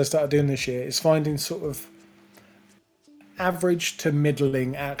the things I started doing this year is finding sort of average to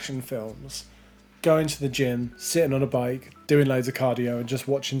middling action films, going to the gym, sitting on a bike, doing loads of cardio, and just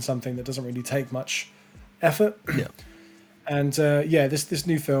watching something that doesn't really take much effort. Yeah. And this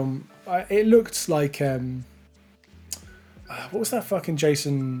new film, it looked like what was that fucking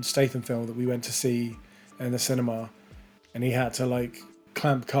Jason Statham film that we went to see in the cinema, and he had to like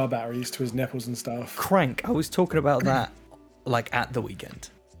clamp car batteries to his nipples and stuff. Crank. I was talking about that like at the weekend.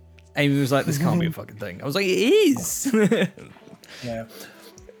 Amy was like, "This can't be a fucking thing." I was like, "It is."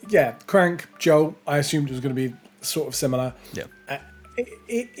 Yeah. Crank, Joel. I assumed it was going to be sort of similar. Yeah.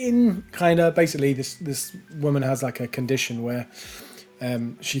 In kind of basically, this woman has like a condition where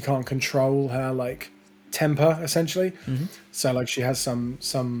she can't control her like temper essentially. Mm-hmm. So like she has some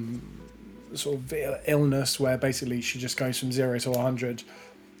sort of illness where basically she just goes from 0 to 100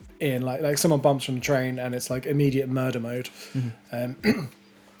 in like someone bumps from the train and it's like immediate murder mode.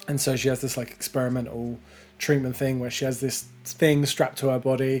 And so she has this like experimental treatment thing where she has this thing strapped to her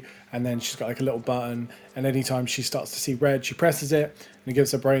body, and then she's got like a little button, and anytime she starts to see red, she presses it and it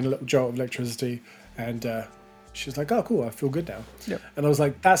gives her brain a little jolt of electricity, and she's like, oh cool, I feel good now. Yep. And I was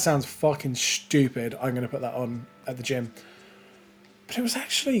like, that sounds fucking stupid, I'm gonna put that on at the gym. But it was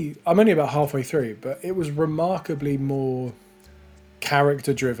actually, I'm only about halfway through, but it was remarkably more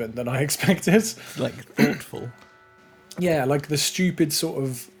character driven than I expected. Like thoughtful. Yeah, like the stupid sort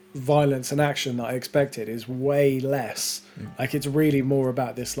of violence and action that I expected is way less. Like it's really more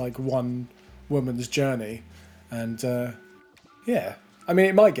about this like one woman's journey, and yeah, I mean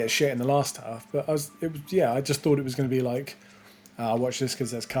it might get shit in the last half, but I just thought it was going to be like, I'll watch this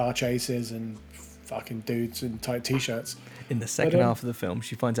because there's car chases and fucking dudes in tight t-shirts. In the second half of the film,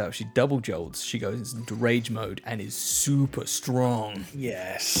 she finds out she double jolts, she goes into rage mode and is super strong.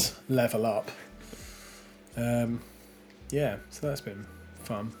 Yes, level up. Yeah, so that's been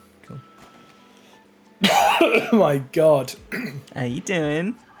fun. Cool. Oh my god. How you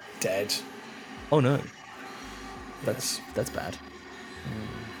doing? Dead. Oh no. That's bad.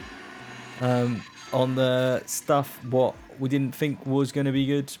 On the stuff what we didn't think was going to be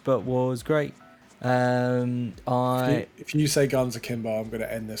good but was great. If you say Guns Akimbo, I'm going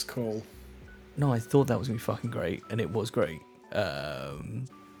to end this call. No, I thought that was going to be fucking great, and it was great.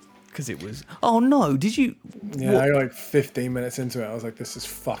 Because it was... Oh no, did you... Yeah, what? I got like 15 minutes into it. I was like, this is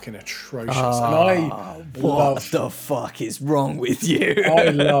fucking atrocious. And What the fuck is wrong with you? I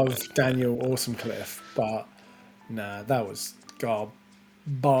love Daniel Awesomecliff, but nah, that was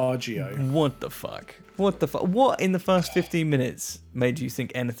garbaggio. What the fuck? What the fuck? What in the first 15 minutes made you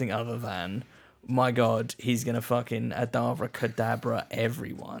think anything other than, my god, he's gonna fucking Adavra Kadabra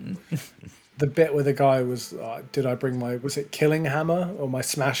everyone? The bit where the guy was, did I bring was it killing hammer or my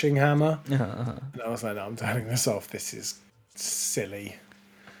smashing hammer? And I was like, no, I'm turning this off. This is silly.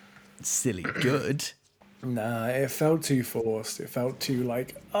 Silly good. Nah, it felt too forced. It felt too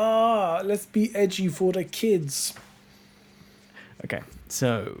like, let's be edgy for the kids. Okay,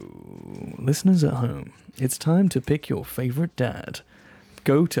 so listeners at home, it's time to pick your favorite dad.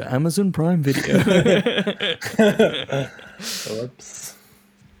 Go to Amazon Prime Video. Oops.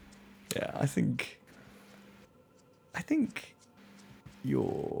 Yeah, I think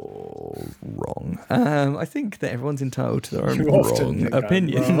you're wrong. I think that everyone's entitled to their own wrong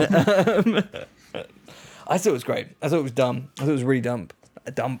opinion. I thought it was great. I thought it was dumb. I thought it was really dumb.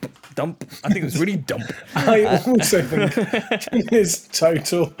 Dump. I think it was really dumb. I also think it's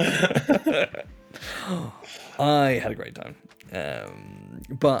total. I had a great time.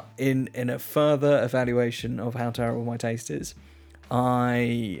 But in a further evaluation of how terrible my taste is,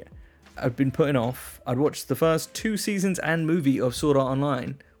 I'd been putting off. I'd watched the first 2 seasons and movie of Sword Art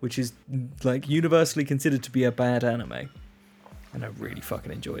Online, which is like universally considered to be a bad anime, and I really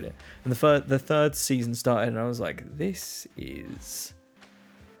fucking enjoyed it. And the third season started, and I was like, this is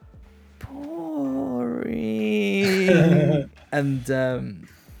boring. And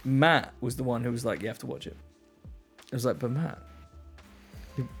Matt was the one who was like, you have to watch it. I was like, but Matt,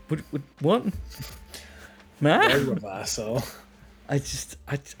 what? Matt? Asshole. I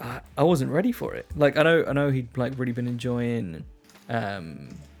wasn't ready for it. Like I know he'd like really been enjoying Attack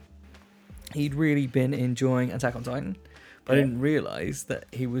on Titan, but I didn't realise that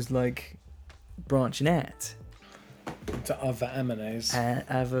he was like branching out To other animes.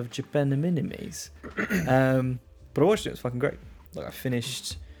 out of Japan animes. But I watched it. It was fucking great. Like I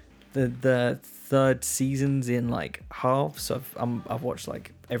finished the third seasons in like half, so I've watched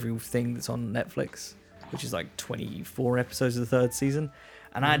like everything that's on Netflix, which is like 24 episodes of the third season,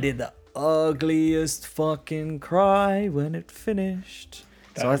 and I did the ugliest fucking cry when it finished.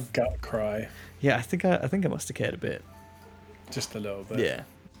 That gut cry. Yeah, I think I must have cared a bit. Just a little bit. Yeah,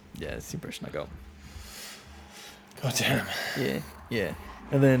 that's the impression I got. God damn. Yeah.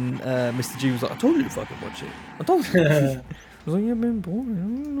 And then Mr. G was like, I told you to fucking watch it. I told you. I was like, you've been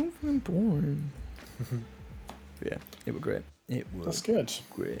boring. I've been boring. Yeah, it was great. That's good.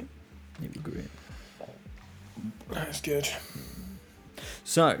 Great. It was great. That's good.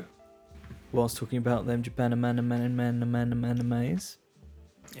 So, whilst talking about them Japan animes,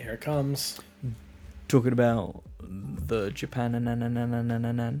 Here it comes. talking about the Japan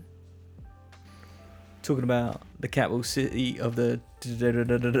talking about the capital city of the. Are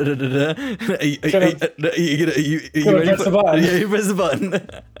you press the button? Yeah, you press the button.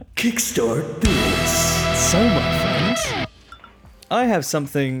 Kickstart this. So, my friends, I have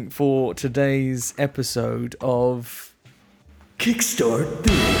something for today's episode of Kickstart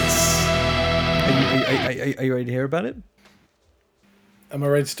This. Are you ready to hear about it? Am I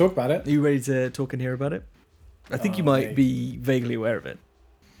ready to talk about it? Are you ready to talk and hear about it? I think you might be vaguely aware of it.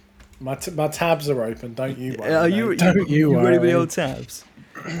 My tabs are open. Don't you worry. Are you ready with the old tabs?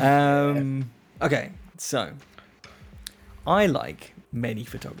 Okay, so I like many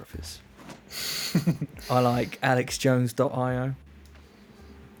photographers. I like AlexJones.io.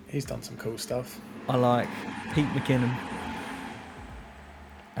 He's done some cool stuff. I like Pete McKinnon.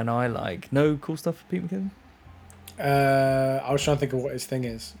 And I like... No cool stuff for Pete McKinnon? I was trying to think of what his thing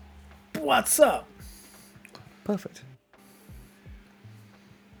is. What's up? Perfect.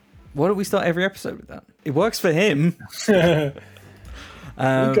 Why don't we start every episode with that? It works for him. We've got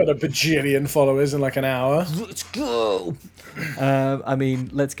a bajillion followers in like an hour. Let's go. I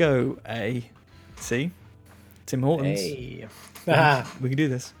mean, let's go. See? Tim Hortons. Hey. We can do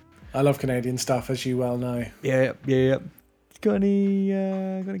this. I love Canadian stuff, as you well know. Yeah. Got any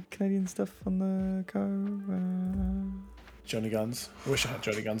Canadian stuff on the go? Johnny Guns. I wish I had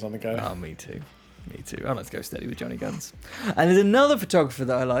Johnny Guns on the go. Oh, me too. I like to go steady with Johnny Guns. And there's another photographer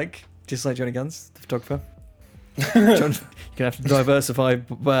that I like, just like Johnny Guns, the photographer. John, you're gonna have to diversify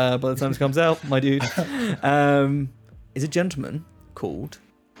by the time it comes out, my dude. Is a gentleman called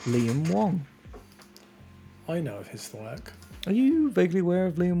Liam Wong. I know of his work. Are you vaguely aware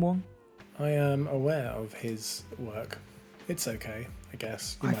of Liam Wong? I am aware of his work. It's okay, I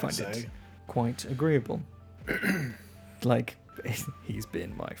guess. I find it quite agreeable. Like, he's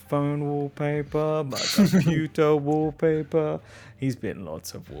been my phone wallpaper, my computer wallpaper. He's been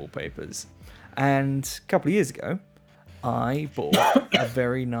lots of wallpapers. And a couple of years ago, I bought a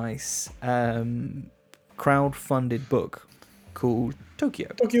very nice crowd-funded book called Tokyo.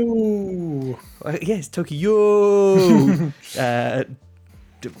 Tokyo! Yes, Tokyo! I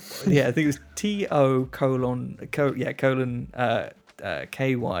think it was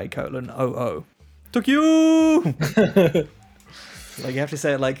KY:00. Tokyo! Like, you have to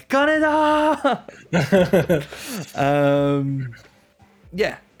say it like, Canada!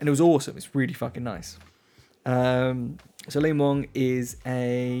 Yeah, and it was awesome. It's really fucking nice. So Liam Wong is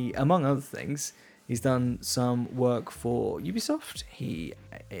among other things, he's done some work for Ubisoft. He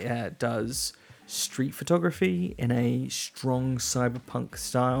does street photography in a strong cyberpunk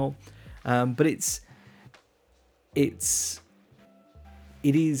style, but it's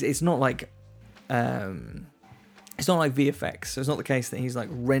not like VFX. So it's not the case that he's like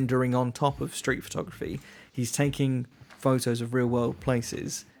rendering on top of street photography. He's taking photos of real world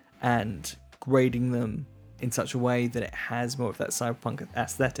places and grading them in such a way that it has more of that cyberpunk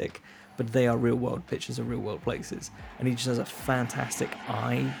aesthetic, but they are real world pictures of real world places. And he just has a fantastic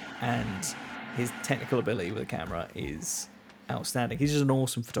eye, and his technical ability with a camera is outstanding. He's just an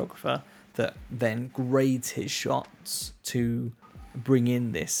awesome photographer that then grades his shots to bring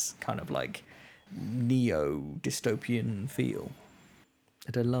in this kind of like neo-dystopian feel.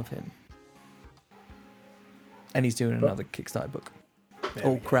 And I love him. And he's doing another Kickstarter book.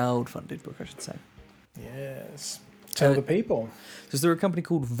 Or crowd-funded book, I should say. Yes. Tell the people. So there's a company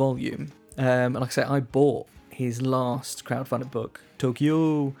called Volume. And like I say, I bought his last crowd-funded book,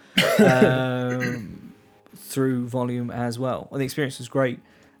 Tokyo, through Volume as well. And the experience was great.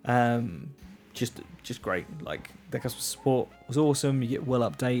 Just great. Like, their customer support was awesome. You get well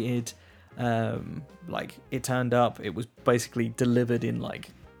updated. Like, it turned up. It was basically delivered in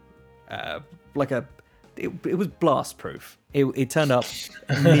it was blast proof. It turned up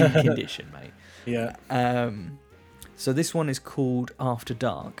mint condition, mate. Yeah. So this one is called After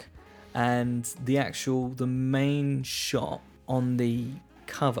Dark, and the main shot on the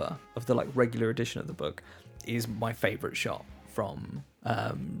cover of the like regular edition of the book is my favorite shot from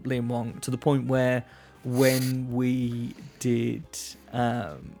Liam Wong, to the point where when we did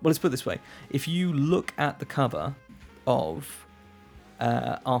let's put it this way, if you look at the cover of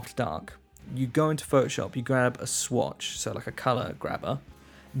After Dark, you go into Photoshop, you grab a swatch, so like a color grabber,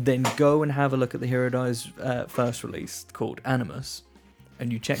 then go and have a look at the Hero Dies first release called Animus,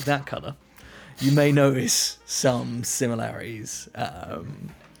 and you check that color, you may notice some similarities.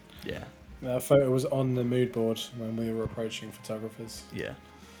 Yeah. That photo was on the mood board when we were approaching photographers. Yeah.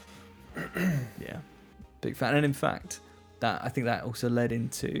 Yeah. Big fan. And in fact, I think that also led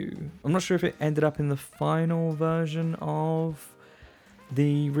into... I'm not sure if it ended up in the final version of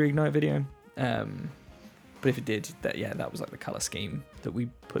the Reignite video. But if it did, that was like the color scheme that we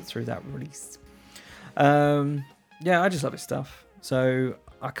put through that release. Yeah, I just love his stuff. So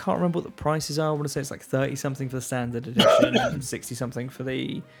I can't remember what the prices are. I want to say it's like 30 something for the standard edition, and 60 something for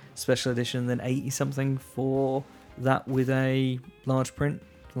the special edition, and then 80 something for that with a large print,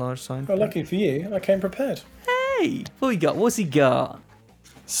 large sign. Well, lucky for you, I came prepared. Hey, what he got? What's he got?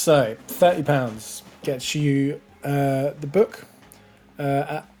 So, £30 gets you the book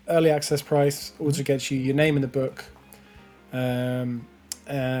at early access price. Also gets you your name in the book. And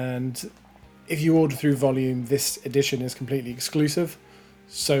if you order through volume, this edition is completely exclusive.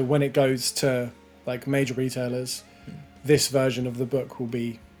 So when it goes to like major retailers, this version of the book will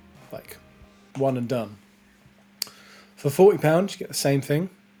be like one and done. For £40, you get the same thing.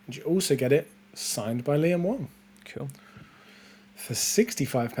 And you also get it signed by Liam Wong. Cool. For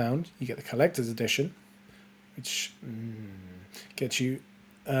 £65, you get the collector's edition, which gets you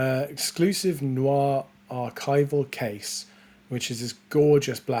exclusive noir archival case, which is this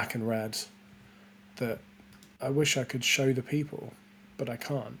gorgeous black and red that I wish I could show the people, but I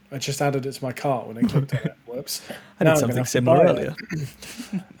can't. I just added it to my cart when I clicked on it. Whoops. I did something similar earlier.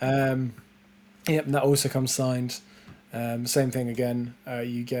 Yep, and that also comes signed. Same thing again.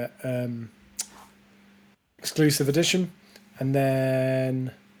 You get exclusive edition, and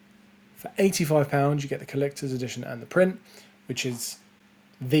then for £85 you get the collector's edition and the print, which is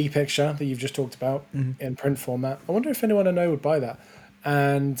the picture that you've just talked about in print format. I wonder if anyone I know would buy that,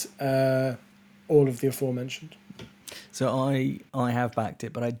 and all of the aforementioned. So I have backed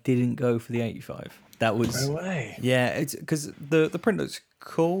it, but I didn't go for the 85. That was No way. Yeah, it's because the print looks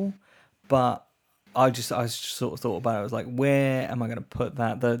cool, but I just sort of thought about it. I was like, where am I going to put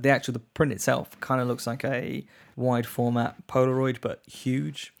that? The print itself kind of looks like a wide format Polaroid, but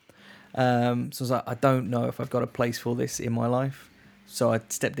huge. So I was like, I don't know if I've got a place for this in my life. So I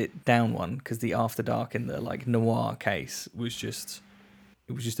stepped it down one because the After Dark in the like noir case was just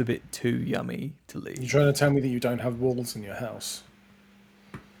a bit too yummy to leave. You're trying to tell me that you don't have walls in your house?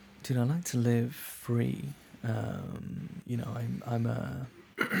 Dude, I like to live free. I'm an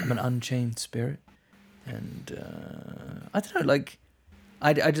unchained spirit, and I don't know. Like,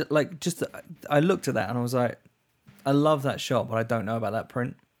 I looked at that and I was like, I love that shot, but I don't know about that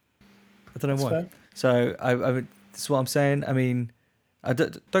print. I don't know why. Fair. So I that's what I'm saying. I mean, I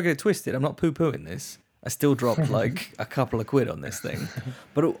don't get it twisted. I'm not poo-pooing this. I still dropped like a couple of quid on this thing.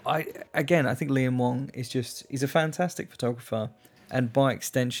 But I think Liam Wong he's a fantastic photographer, and by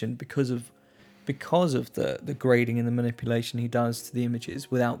extension, because of the grading and the manipulation he does to the images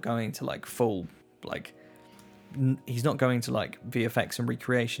without going to like full, like, he's not going to like VFX and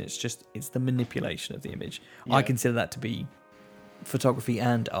recreation. It's the manipulation of the image. Yeah. I consider that to be photography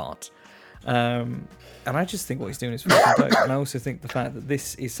and art. And I just think what he's doing is fucking dope. And I also think the fact that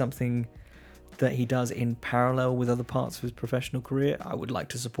this is something that he does in parallel with other parts of his professional career, I would like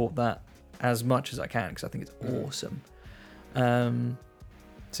to support that as much as I can, because I think it's awesome. So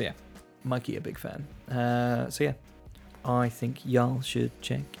yeah, Mikey, a big fan. So yeah, I think y'all should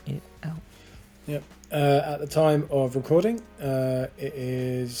check it out. Yep. At the time of recording, it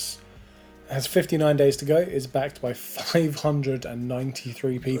has 59 days to go. It's backed by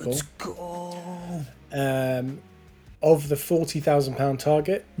 593 people. Let's go. Of the £40,000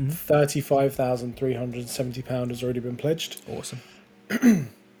 target, £35,370 has already been pledged. Awesome.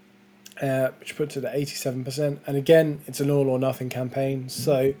 Which puts it at 87%. And again, it's an all or nothing campaign.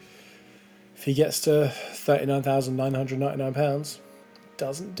 So if he gets to £39,999,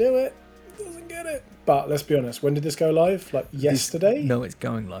 doesn't do it. Doesn't get it. But let's be honest, when did this go live? Like yesterday? No, it's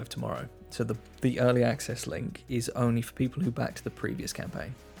going live tomorrow. So the early access link is only for people who backed the previous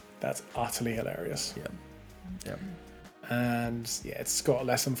campaign. That's utterly hilarious. Yeah. And yeah, it's got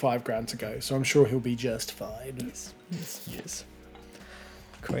less than $5,000 to go, so I'm sure he'll be just fine. Yes.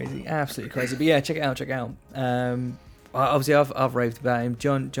 Crazy, absolutely crazy. But yeah, check it out. Obviously, I've raved about him.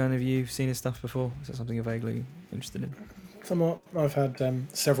 John, have you seen his stuff before? Is that something you're vaguely interested in? Somewhat. I've had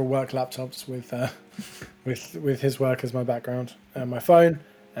several work laptops with his work as my background, my phone,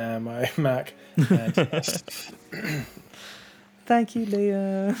 and my Mac. Thank you,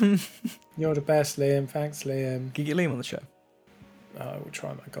 Liam. You're the best, Liam. Thanks, Liam. Can you get Liam on the show? I will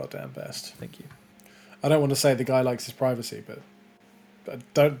try my goddamn best. Thank you. I don't want to say the guy likes his privacy, but I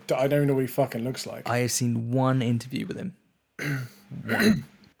don't know what he fucking looks like. I have seen one interview with him. One.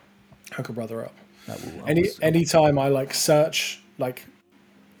 Hook a brother up. Anytime I like search, like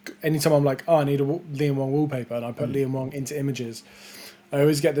anytime I'm like, oh, I need a Liam Wong wallpaper, and I put Liam Wong into images, I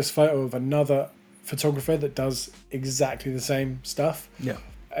always get this photo of another photographer that does exactly the same stuff. Yeah.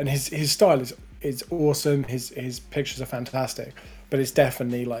 And his style is awesome. His pictures are fantastic, but it's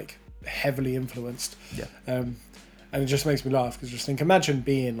definitely like heavily influenced. Yeah. And it just makes me laugh because just think, imagine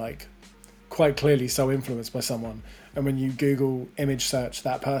being like quite clearly so influenced by someone, and when you Google image search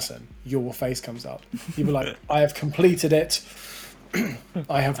that person, your face comes up. You'd be like, I have completed it.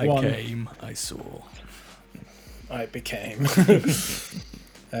 I have won. I came, I saw. I became.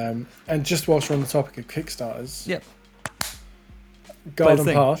 And just whilst we're on the topic of Kickstarters, Yep. Garden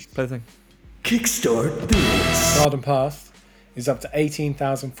Path. Play the thing. Kickstart this. Garden Path is up to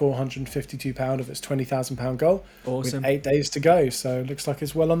 £18,452 of its £20,000 goal. Awesome. With 8 days to go, so it looks like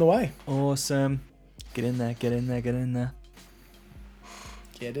it's well on the way. Awesome. Get in there, get in there, get in there.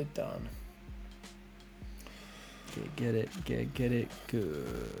 Get it done. Get it good.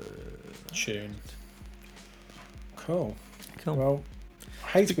 Tune. Cool. Cool. Well, I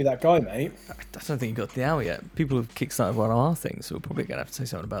hate to be that guy, mate. I don't think you got the hour yet. People have kickstarted one of our things, so we're probably going to have to say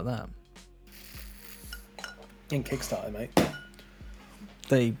something about that. In Kickstarter, mate.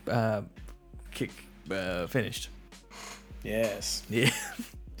 They finished. Yes. Yeah.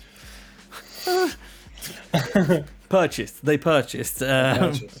 Purchased. They purchased.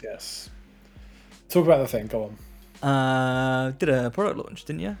 Yes. Talk about the thing. Go on. Did a product launch,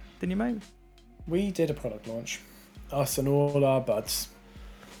 didn't you? Didn't you, mate? We did a product launch. Us and all our buds.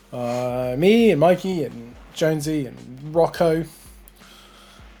 Me and Mikey and Jonesy and Rocco.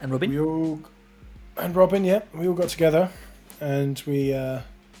 And Robin? And Robin, yeah. We all got together and we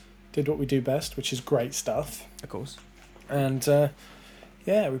did what we do best, which is great stuff. Of course. And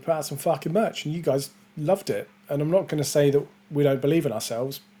yeah, we put out some fucking merch and you guys loved it. And I'm not going to say that we don't believe in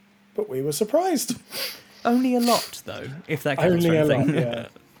ourselves, but we were surprised. Only a lot, though, if that counts Only for a anything. lot,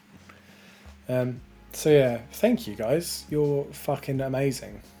 yeah. So yeah, thank you guys. You're fucking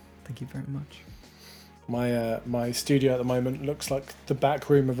amazing. Thank you very much. My studio at the moment looks like the back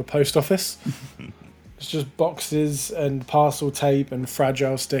room of a post office. It's just boxes and parcel tape and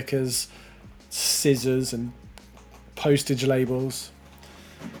fragile stickers, scissors and postage labels.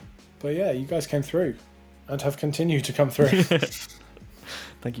 But yeah, you guys came through and have continued to come through.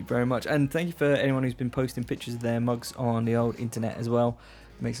 Thank you very much. And thank you for anyone who's been posting pictures of their mugs on the old internet as well.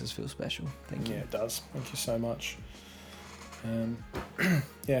 It makes us feel special. Thank you. Yeah, it does. Thank you so much.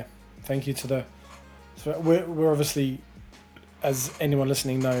 Yeah, thank you to the... So we're obviously, as anyone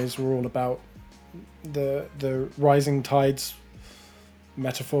listening knows, we're all about the rising tides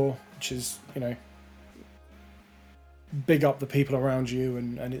metaphor, which is, you know, big up the people around you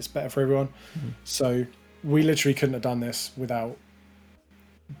and it's better for everyone. Mm-hmm. So we literally couldn't have done this without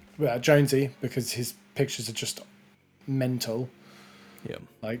Jonesy, because his pictures are just mental. Yeah.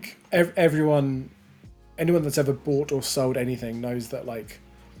 Like anyone that's ever bought or sold anything knows that like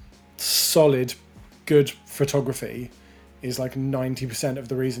solid, good photography is like 90% of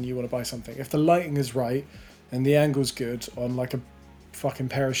the reason you want to buy something. If the lighting is right and the angle's good on like a fucking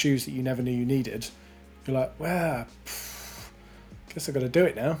pair of shoes that you never knew you needed, you're like, well, guess I got to do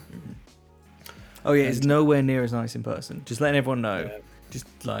it now. Oh yeah, it's nowhere near as nice in person. Just letting everyone know. Yeah.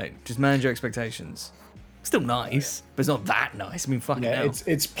 Just manage your expectations. Still nice, but it's not that nice. I mean, fucking Yeah, hell.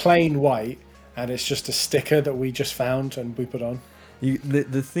 it's plain white and it's just a sticker that we just found and we put on.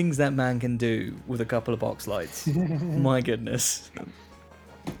 The things that man can do with a couple of box lights. My goodness.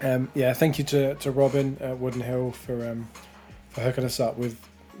 Yeah, thank you to Robin at Wooden Hill for hooking us up with,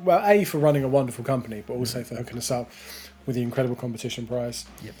 well, A, for running a wonderful company, but also for hooking us up with the incredible competition prize.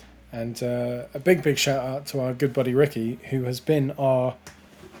 Yep. And a big shout out to our good buddy Ricky, who has been our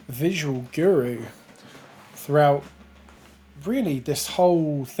visual guru throughout really this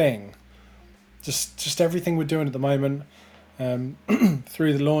whole thing. Just everything we're doing at the moment.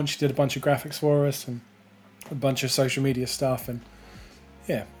 Through the launch, he did a bunch of graphics for us and a bunch of social media stuff. And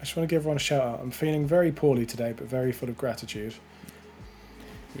yeah, I just want to give everyone a shout out. I'm feeling very poorly today, but very full of gratitude.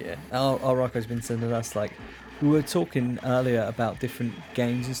 Yeah, our Rocco's been sending us, like, we were talking earlier about different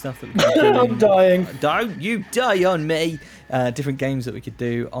games and stuff that we could do. I'm dying. Don't you die on me. Different games that we could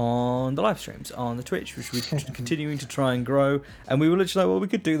do on the live streams, on the Twitch, which we're continuing to try and grow. And we were literally like, well, we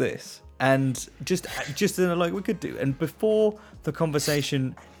could do this. And just like we could do. And before the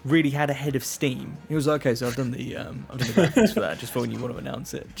conversation really had a head of steam, he was like, okay, so I've done the graphics for that, just for when you want to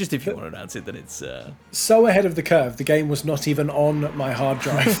announce it. Just if you want to announce it, then it's... So ahead of the curve, the game was not even on my hard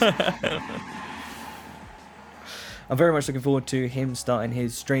drive. I'm very much looking forward to him starting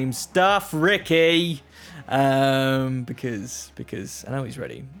his stream stuff, Ricky, because I know he's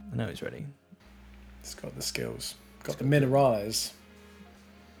ready. It's got the skills, got the minerals.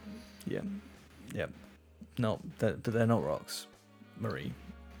 Yeah. No, but they're not rocks, Marie.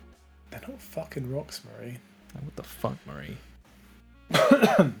 They're not fucking rocks, Marie. What the fuck, Marie?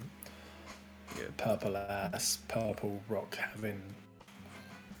 Purple ass, purple rock having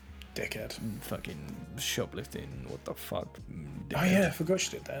dickhead. Fucking shoplifting. What the fuck? Oh yeah, I forgot she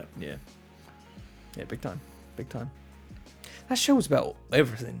did that. Yeah, big time. That show was about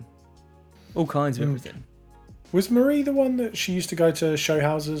everything, all kinds of everything. Was Marie the one that she used to go to show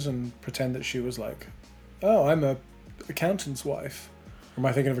houses and pretend that she was like oh, I'm a accountant's wife. Or am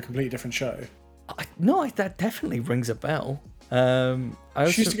I thinking of a completely different show? That definitely rings a bell.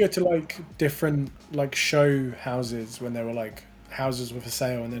 She used to go to like different like show houses when they were like houses were for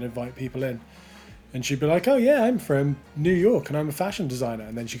sale, and then invite people in. And she'd be like, "Oh yeah, I'm from New York and I'm a fashion designer."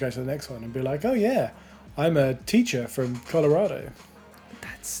 And then she'd go to the next one and be like, "Oh yeah, I'm a teacher from Colorado."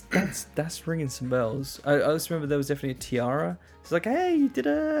 That's ringing some bells. I just remember there was definitely a tiara. It's like, hey, you did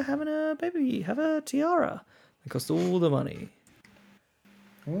having a baby, have a tiara. It cost all the money.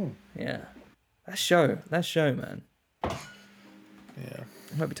 Oh. Yeah, that show, man. Yeah,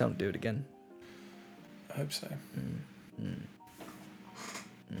 It might be time to do it again. I hope so.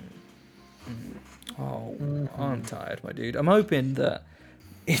 Oh, I'm tired, my dude. I'm hoping that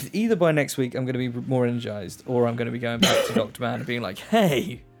either by next week I'm going to be more energized, or I'm going to be going back to Dr. Man and being like,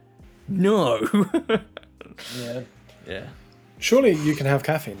 hey, no. Yeah. Yeah. Surely you can have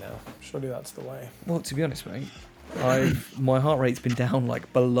caffeine now. Surely that's the way. Well, to be honest, mate, my heart rate's been down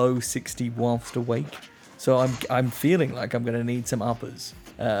like below 60 whilst awake, so I'm feeling like I'm going to need some uppers.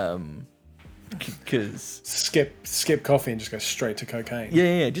 Because skip coffee and just go straight to cocaine.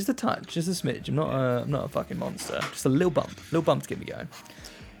 yeah, just a touch, just a smidge. I'm not a fucking monster. Just a little bump to get me going.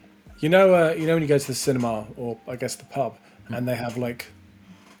 You know when you go to the cinema or I guess the pub and they have like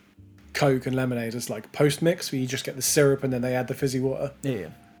Coke and lemonade as like post mix where you just get the syrup and then they add the fizzy water. Yeah.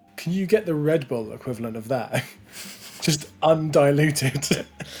 Can you get the Red Bull equivalent of that? Just undiluted.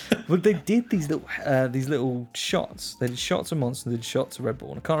 Well, they did these little shots. They did shots of Monster, they did shots of Red Bull.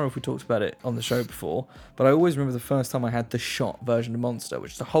 And I can't remember if we talked about it on the show before, but I always remember the first time I had the shot version of Monster,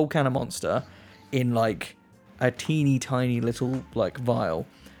 which is a whole can of Monster in like a teeny tiny little like vial.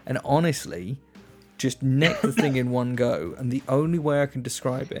 And honestly, just necked the thing in one go. And the only way I can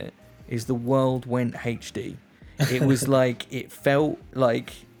describe it is the world went HD. It was like, it felt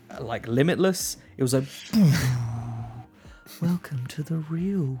like limitless. It was like, welcome to the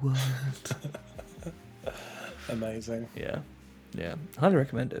real world. Amazing. Yeah. Highly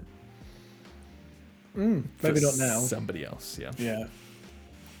recommend it. Maybe not now. Somebody else, yeah. Yeah.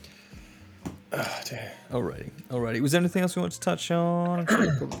 Oh, dear. Alrighty. Was there anything else we wanted to touch on? I'm sure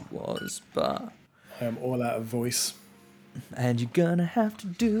it probably was, but... I am all out of voice. And you're gonna have to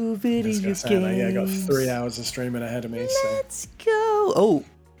do video games. Yeah, I got 3 hours of streaming ahead of me. Let's go. Oh,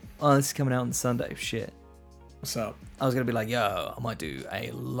 this is coming out on Sunday. Shit. What's up? I was gonna be like, yo, I might do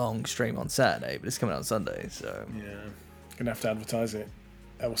a long stream on Saturday, but it's coming out on Sunday, so... Yeah. Gonna have to advertise it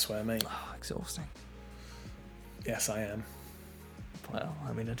elsewhere, mate. Oh, exhausting. Yes, I am. Well,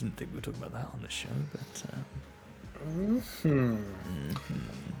 I mean, I didn't think we were talking about that on the show, but...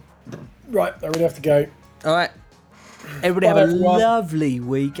 Right, I really have to go. Alright. Everybody Bye, have a everyone. lovely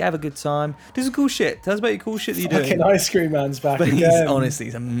week. Have a good time. Do some cool shit. Tell us about your cool shit that you're doing. Fucking Ice Cream Man's back But again.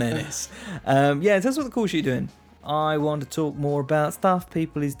 he's a menace. Yeah, tell us what the cool shit you're doing. I want to talk more about stuff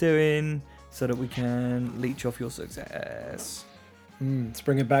people is doing so that we can leech off your success. Let's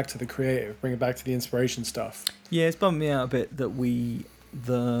bring it back to the creative. Bring it back to the inspiration stuff. Yeah, it's bummed me out a bit that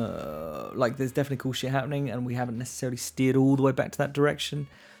there's definitely cool shit happening and we haven't necessarily steered all the way back to that direction.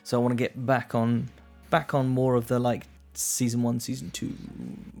 So I want to get back on more of the like season 1, season 2.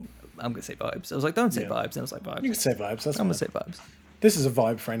 I'm gonna say vibes. I was like, don't say vibes. And I was like, vibes. You can say vibes. That's I'm gonna fine. say vibes. This is a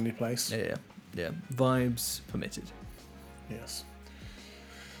vibe-friendly place. Yeah. Vibes permitted. Yes.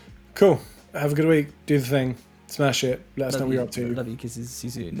 Cool. Have a good week. Do the thing. Smash it. Let us know what you're up to. Love you. Kisses. See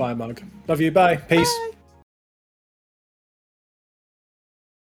you soon. Bye, mug. Love you. Bye. Peace. Bye.